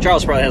Charles.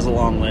 Charles probably has a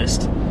long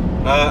list.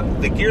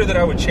 The gear that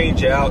I would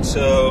change out,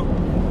 so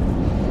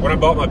when I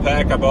bought my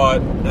pack, I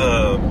bought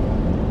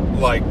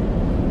like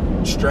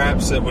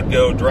straps that would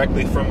go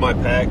directly from my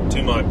pack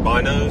to my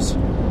binos,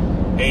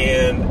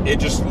 and it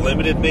just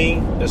limited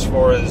me as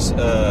far as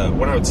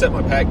when I would set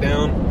my pack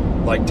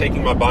down, like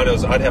taking my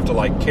binos, I'd have to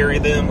like carry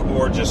them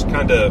or just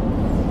kind of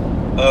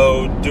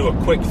do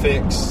a quick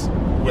fix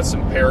with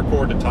some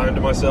paracord to tie them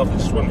to myself. It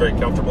just wasn't very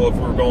comfortable if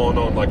we were going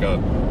on like a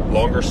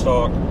longer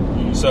stalk.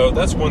 So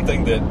that's one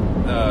thing that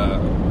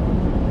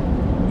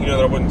that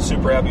I wasn't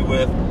super happy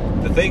with.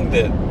 The thing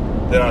that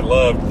I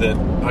loved, that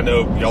I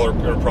know y'all are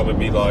going to probably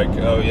be like,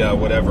 oh yeah,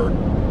 whatever,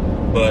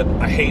 but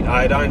I hate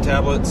iodine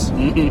tablets.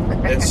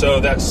 And so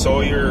that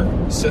Sawyer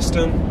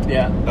system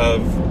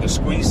of the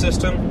squeeze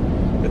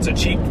system, it's a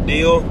cheap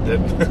deal that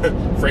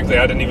frankly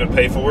I didn't even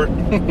pay for.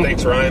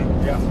 Thanks, Ryan.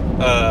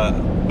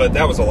 But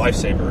that was a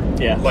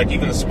lifesaver. Like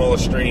even the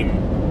smallest stream,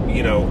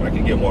 I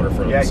could get water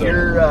from.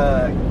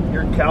 So.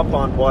 Your cow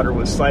pond water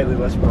was slightly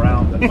less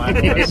brown than mine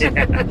was.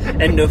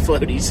 And no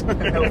floaties.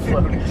 No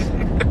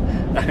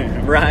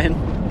floaties. Ryan?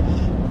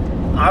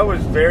 I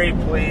was very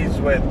pleased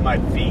with my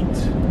feet.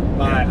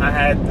 I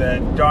had the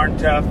Darn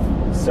Tough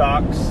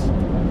socks,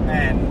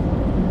 and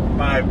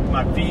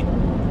my feet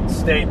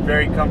stayed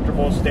very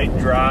comfortable, stayed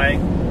dry,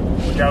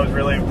 which I was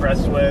really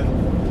impressed with.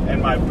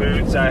 And my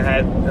boots, I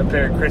had a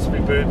pair of crispy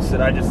boots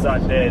that I just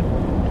thought did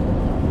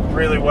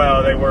really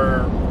well. They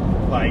were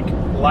like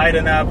light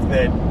enough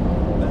that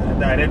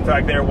I didn't feel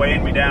like they were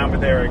weighing me down,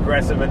 but they were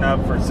aggressive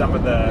enough for some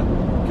of the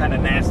kind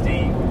of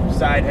nasty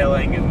side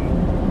hilling and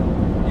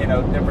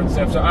different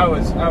stuff. So I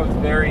was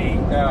very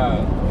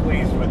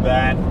pleased with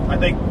that. I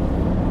think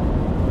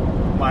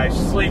my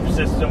sleep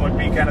system would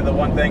be kind of the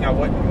one thing I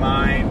wouldn't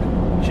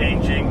mind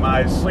changing.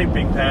 My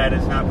sleeping pad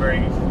is not very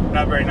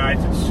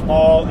nice. It's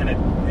small, and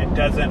it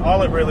doesn't.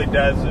 All it really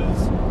does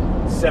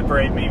is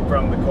separate me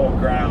from the cold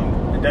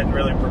ground. It doesn't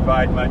really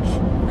provide much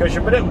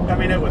cushion, but it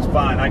was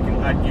fine.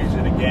 I'd use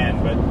it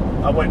again, but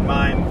I wouldn't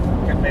mind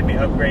maybe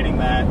upgrading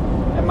that.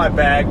 And my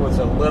bag was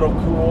a little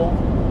cool,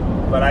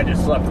 but I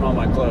just slept in all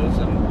my clothes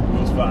and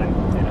it was fine.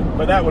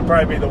 But that would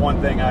probably be the one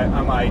thing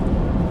I might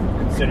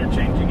consider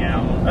changing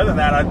out. Other than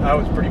that, I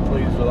was pretty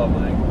pleased with all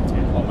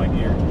my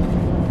gear.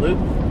 Luke?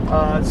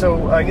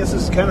 So I guess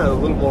it's kind of a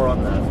little more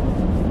on the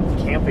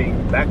camping,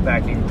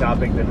 backpacking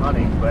topic than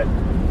hunting, but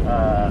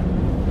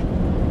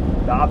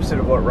the opposite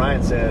of what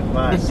Ryan said,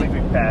 my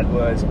sleeping pad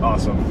was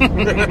awesome.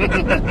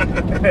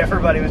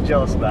 Everybody was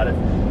jealous about it.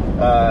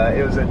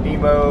 It was a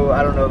Nemo.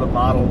 I don't know the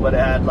model, but it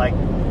had like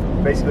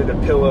basically the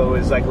pillow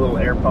is like a little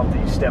air pump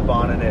that you step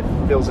on and it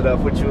fills it up,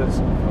 which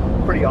was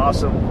pretty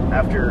awesome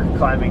after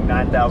climbing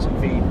 9,000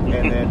 feet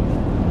and then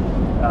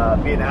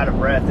being out of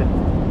breath and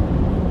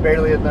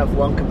barely enough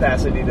lung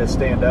capacity to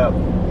stand up,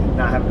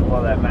 not having to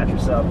blow that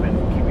mattress up and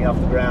keep me off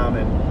the ground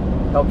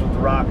and helped with the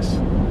rocks.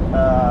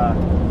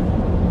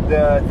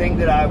 The thing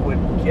that I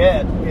would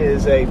get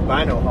is a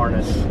bino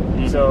harness.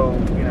 So,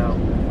 you know,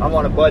 I'm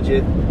on a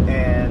budget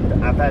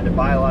and I've had to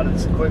buy a lot of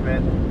this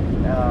equipment.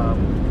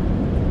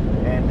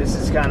 And this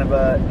is kind of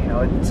a, you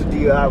know, it's a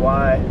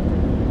DIY,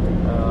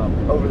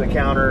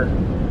 over-the-counter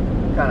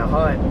kind of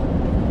hunt.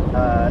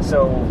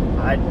 So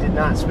I did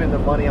not spend the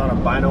money on a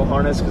bino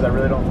harness because I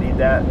really don't need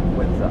that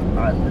with the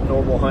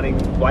normal hunting,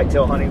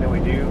 whitetail hunting that we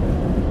do.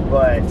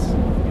 But,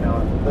 you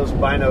know, those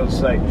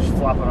binos like just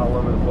flopping all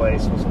over the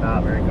place was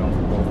not very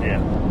comfortable. Yeah.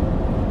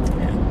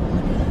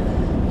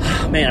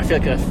 Man, I feel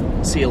like I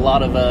see a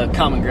lot of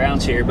common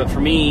grounds here. But for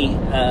me,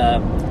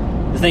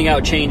 the thing I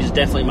would change is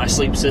definitely my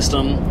sleep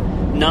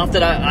system. Not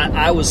that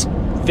I was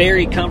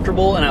very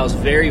comfortable and I was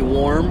very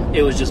warm.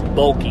 It was just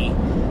bulky.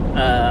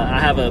 I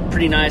have a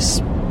pretty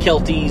nice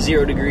Kelty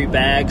 0 degree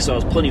bag, so I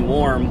was plenty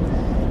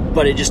warm,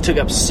 but it just took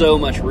up so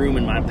much room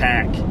in my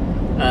pack.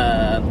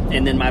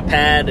 And then my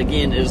pad,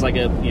 again, is like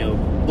a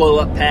blow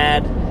up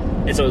pad,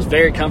 and so it was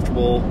very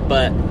comfortable,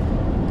 but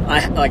I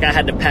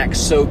had to pack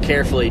so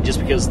carefully just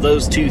because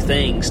those two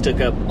things took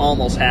up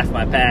almost half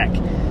my pack.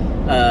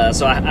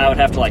 So I would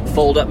have to like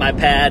fold up my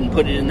pad and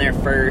put it in there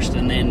first,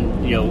 and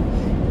then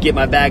get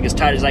my bag as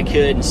tight as I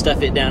could and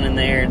stuff it down in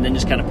there, and then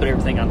just kind of put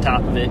everything on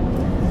top of it.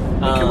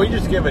 Can we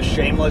just give a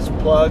shameless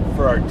plug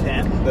for our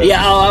tent?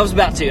 Yeah, I was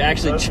about to. I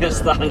actually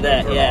just thought of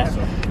that. Yeah,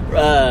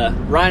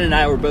 awesome. Ryan and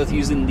I were both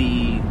using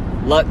the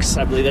Luxe,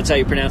 I believe that's how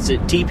you pronounce it,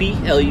 Teepee,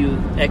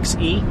 Luxe.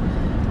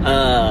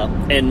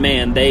 And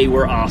man, they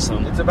were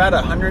awesome. It's about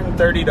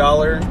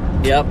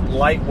 $130. Yep.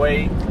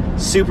 Lightweight.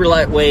 Super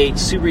lightweight,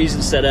 super easy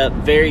to set up,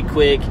 very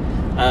quick.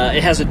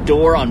 It has a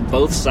door on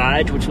both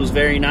sides, which was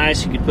very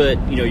nice. You could put,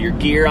 your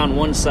gear on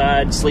one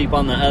side, sleep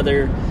on the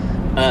other.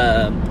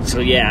 So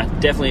yeah,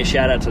 definitely a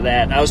shout out to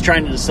that. I was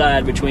trying to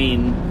decide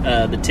between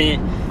the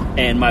tent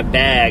and my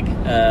bag.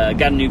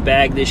 Got a new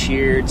bag this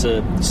year. It's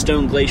a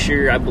Stone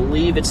Glacier. I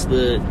believe it's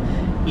the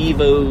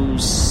Evo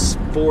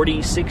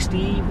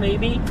 4060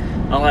 maybe.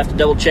 I'll have to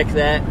double check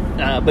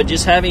that. But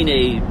just having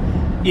a,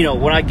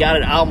 when I got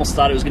it, I almost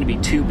thought it was going to be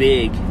too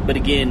big. But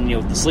again,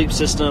 with the sleep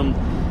system,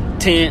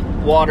 tent,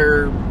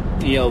 water,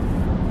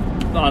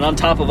 on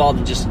top of all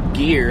the just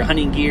gear,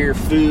 hunting gear,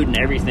 food, and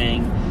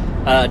everything.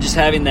 Just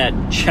having that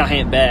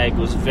giant bag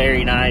was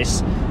very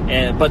nice.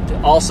 But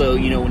also,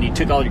 when you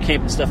took all your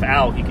camping stuff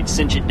out, you could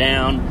cinch it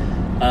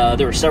down.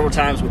 There were several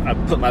times where I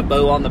put my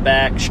bow on the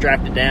back,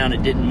 strapped it down,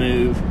 it didn't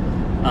move.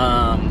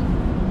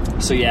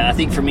 So yeah, I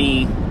think for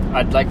me,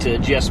 I'd like to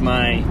adjust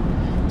my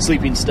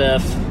sleeping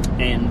stuff,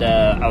 and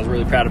I was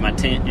really proud of my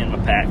tent and my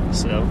pack.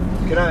 So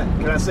can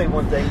I say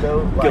one thing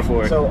though? Go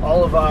for it. So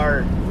all of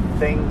our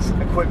things,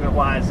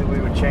 equipment-wise, that we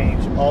would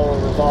change, all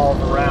revolve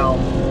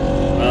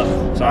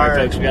around. Sorry,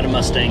 folks, we got a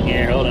Mustang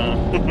here. Hold on.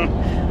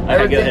 All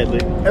right, go ahead,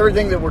 Luke.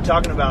 Everything that we're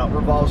talking about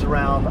revolves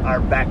around our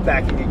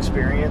backpacking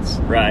experience.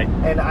 Right.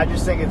 And I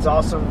just think it's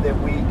awesome that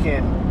we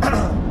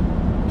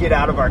can get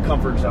out of our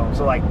comfort zone.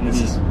 So,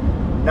 this is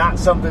not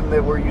something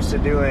that we're used to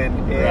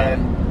doing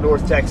in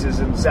North Texas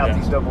and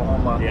Southeast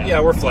Oklahoma.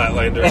 Yeah, we're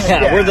flatlanders.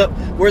 Yeah,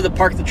 we're the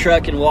park the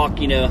truck and walk,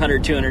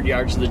 100, 200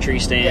 yards to the tree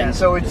stand. Yeah,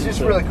 so it's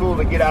just really cool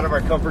to get out of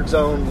our comfort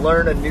zone,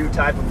 learn a new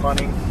type of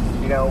hunting.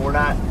 We're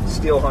not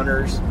steel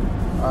hunters.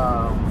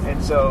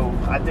 And so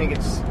I think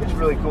it's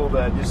really cool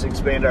to just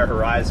expand our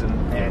horizon.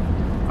 And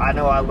I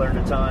know I learned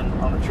a ton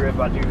on the trip.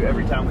 I do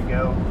every time we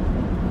go.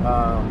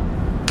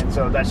 And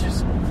so that's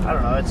just, I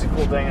don't know, that's a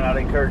cool thing. And I'd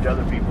encourage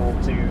other people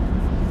to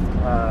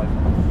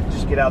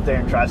just get out there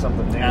and try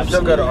something new.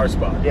 Absolutely. Don't go to our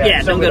spot.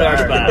 Yeah, don't go to our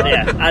spot.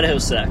 Yeah, Idaho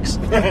sucks.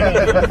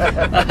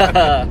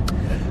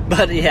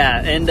 But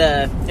yeah,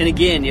 and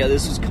again,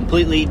 this was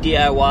completely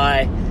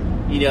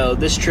DIY.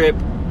 This trip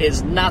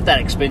is not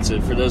that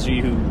expensive for those of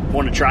you who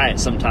want to try it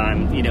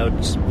sometime.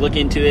 Just look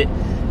into it.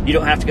 You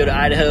don't have to go to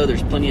Idaho.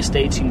 There's plenty of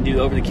states you can do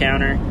over the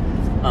counter.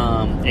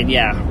 And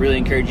yeah, really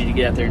encourage you to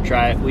get out there and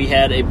try it. We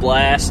had a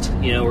blast.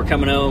 We're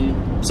coming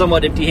home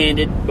somewhat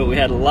empty-handed, but we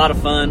had a lot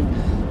of fun,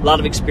 a lot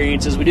of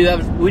experiences. We do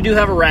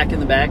have a rack in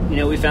the back.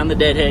 We found the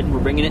deadhead and we're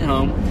bringing it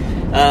home.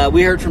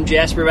 We heard from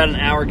Jasper about an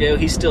hour ago.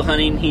 He's still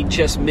hunting. He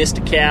just missed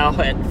a cow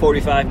at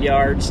 45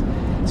 yards.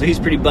 So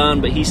he's pretty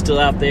bummed, but he's still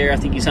out there. I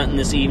think he's hunting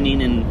this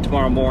evening and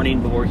tomorrow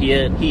morning before he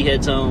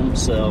heads home.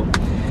 So,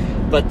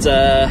 but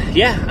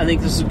yeah, I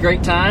think this is a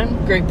great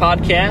time, great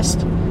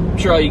podcast. I'm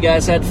sure all you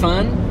guys had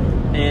fun,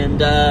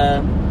 and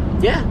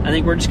yeah, I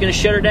think we're just going to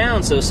shut her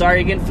down. So sorry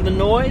again for the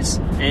noise,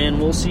 and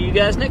we'll see you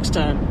guys next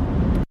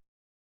time.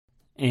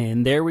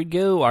 And there we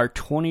go, our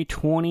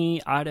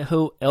 2020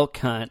 Idaho elk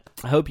hunt.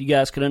 I hope you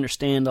guys could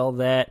understand all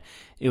that.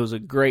 It was a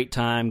great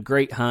time,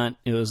 great hunt.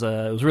 It was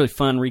really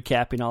fun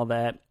recapping all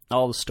that.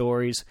 All the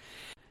stories.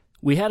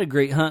 we had a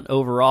great hunt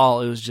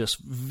overall. It was just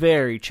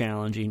very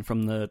challenging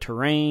from the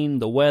terrain,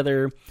 the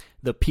weather,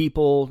 the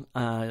people.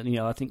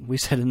 I think we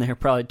said in there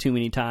probably too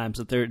many times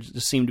that there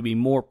just seemed to be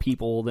more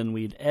people than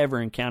we'd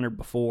ever encountered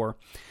before.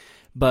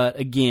 But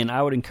again,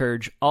 I would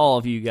encourage all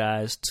of you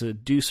guys to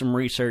do some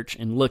research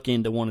and look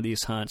into one of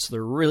these hunts.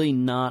 They're really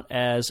not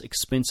as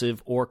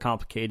expensive or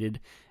complicated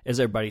as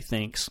everybody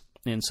thinks.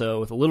 And so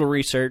with a little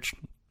research,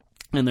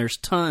 and there's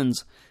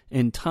tons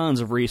and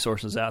tons of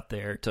resources out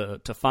there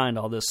to find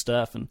all this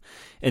stuff and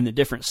in the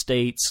different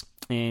states.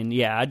 And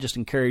yeah, I just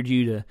encourage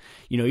you to,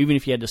 even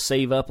if you had to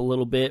save up a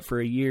little bit for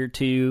a year or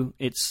two,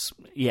 it's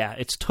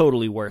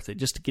totally worth it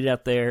just to get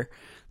out there,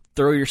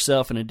 throw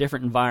yourself in a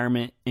different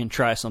environment, and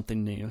try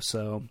something new.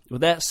 So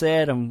with that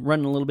said, I'm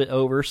running a little bit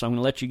over, so I'm going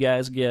to let you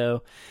guys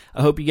go.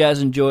 I hope you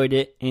guys enjoyed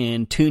it,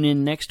 and tune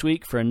in next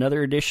week for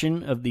another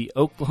edition of the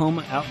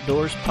Oklahoma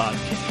Outdoors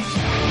Podcast.